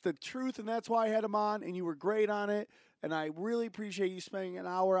 It's the truth, and that's why I had him on, and you were great on it, and I really appreciate you spending an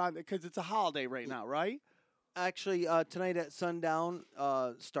hour on it, because it's a holiday right now, right? Actually, tonight at sundown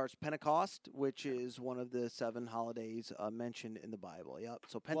starts Pentecost, which is one of the 7 holidays mentioned in the Bible. Yep.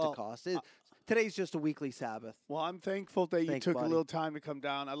 So Pentecost is today's just a weekly Sabbath. Well, I'm thankful that you Thanks, took buddy. a little time to come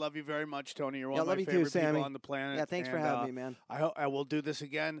down. I love you very much, Tony. You're one Yeah, of my love you too, favorite Sammy. people on the planet. Yeah, thanks for and, having me, man. I hope I will do this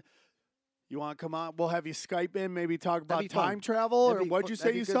again. You want to come on? We'll have you Skype in, maybe talk about That'd be fun. time travel, That'd or be what'd fu- you say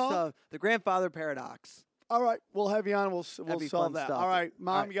that'd be you good saw? stuff. The grandfather paradox. All right, we'll have you on. We'll be solve fun that. stuff. All right,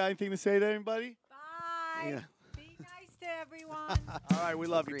 Mom, All right. you got anything to say to anybody? Bye. Yeah. Be nice to everyone. All right, we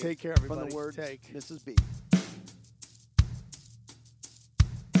love you. Agreed. Take care, From everybody. the words, Take. Mrs. B.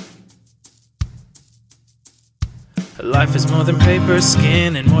 Life is more than paper,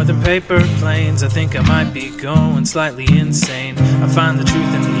 skin, and more than paper planes. I think I might be going slightly insane. I find the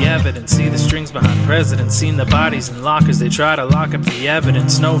truth in the evidence, see the strings behind presidents, seen the bodies in lockers, they try to lock up the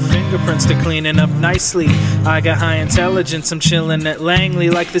evidence. No fingerprints to cleaning up nicely. I got high intelligence, I'm chilling at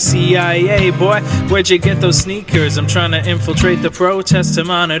Langley like the CIA. Boy, where'd you get those sneakers? I'm trying to infiltrate the protests to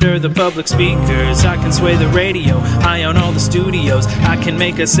monitor the public speakers. I can sway the radio, I own all the studios. I can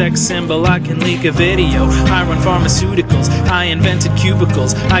make a sex symbol, I can leak a video. I run pharmaceuticals, I invented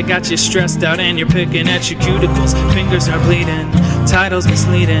cubicles. I got you stressed out and you're picking at your cuticles. Fingers are bleeding, titles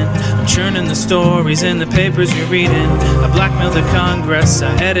misleading. I'm churning the stories in the papers you're reading. I blackmail the Congress,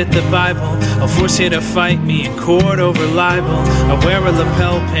 I edit the Bible. I'll force you to fight me in court over libel. I wear a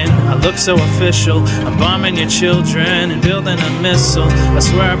lapel pin, I look so official. I'm bombing your children and building a missile. I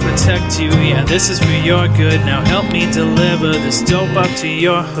swear I protect you, yeah, this is for your good. Now help me deliver this dope up to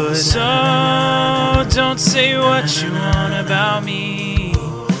your hood. So don't say what you want about me.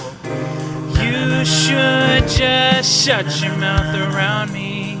 You should just shut your mouth around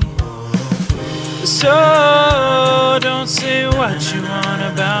me. So don't say what you want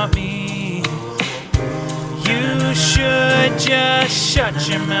about me. You should just shut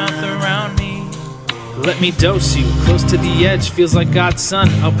your mouth around me. Let me dose you, close to the edge, feels like God's son.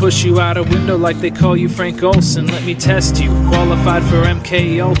 I'll push you out a window like they call you Frank Olsen. Let me test you, qualified for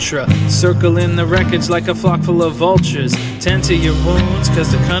MK Ultra. Circle in the wreckage like a flock full of vultures. Tend to your wounds,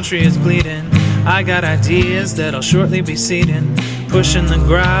 cause the country is bleeding. I got ideas that'll shortly be seeding. Pushing the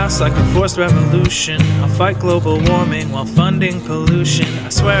grass like a forced revolution. I'll fight global warming while funding pollution. I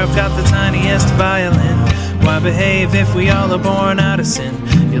swear I've got the tiniest violin. Why behave if we all are born out of sin?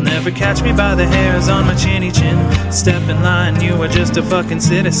 You'll never catch me by the hairs on my chinny chin. Step in line, you are just a fucking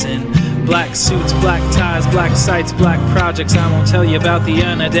citizen. Black suits, black ties, black sites, black projects. I won't tell you about the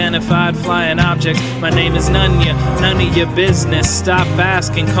unidentified flying objects. My name is none of your business. Stop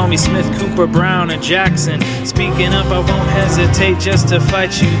asking, call me Smith, Cooper, Brown, or Jackson. Speaking up, I won't hesitate just to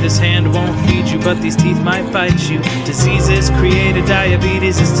fight you. This hand won't feed you, but these teeth might bite you. Diseases created,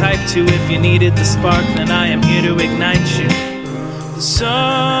 diabetes is type 2. If you needed the spark, then I am here to ignite you. So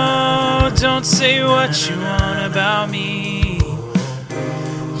don't say what you want about me.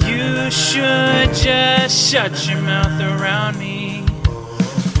 You should just shut your mouth around me.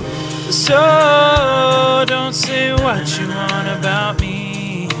 So don't say what you want about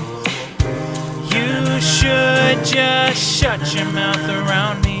me. You should just shut your mouth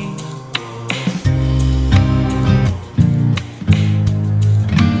around me.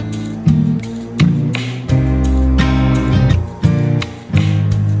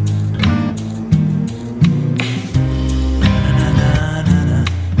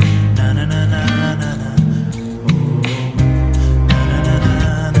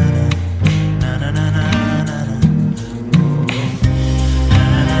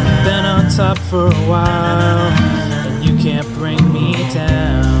 Up for a while, and you can't bring me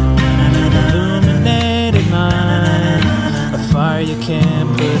down. An illuminated mind, a fire you can't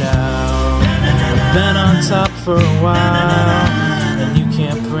put out. Been on top for a while, and you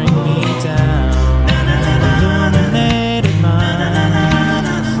can't bring me down.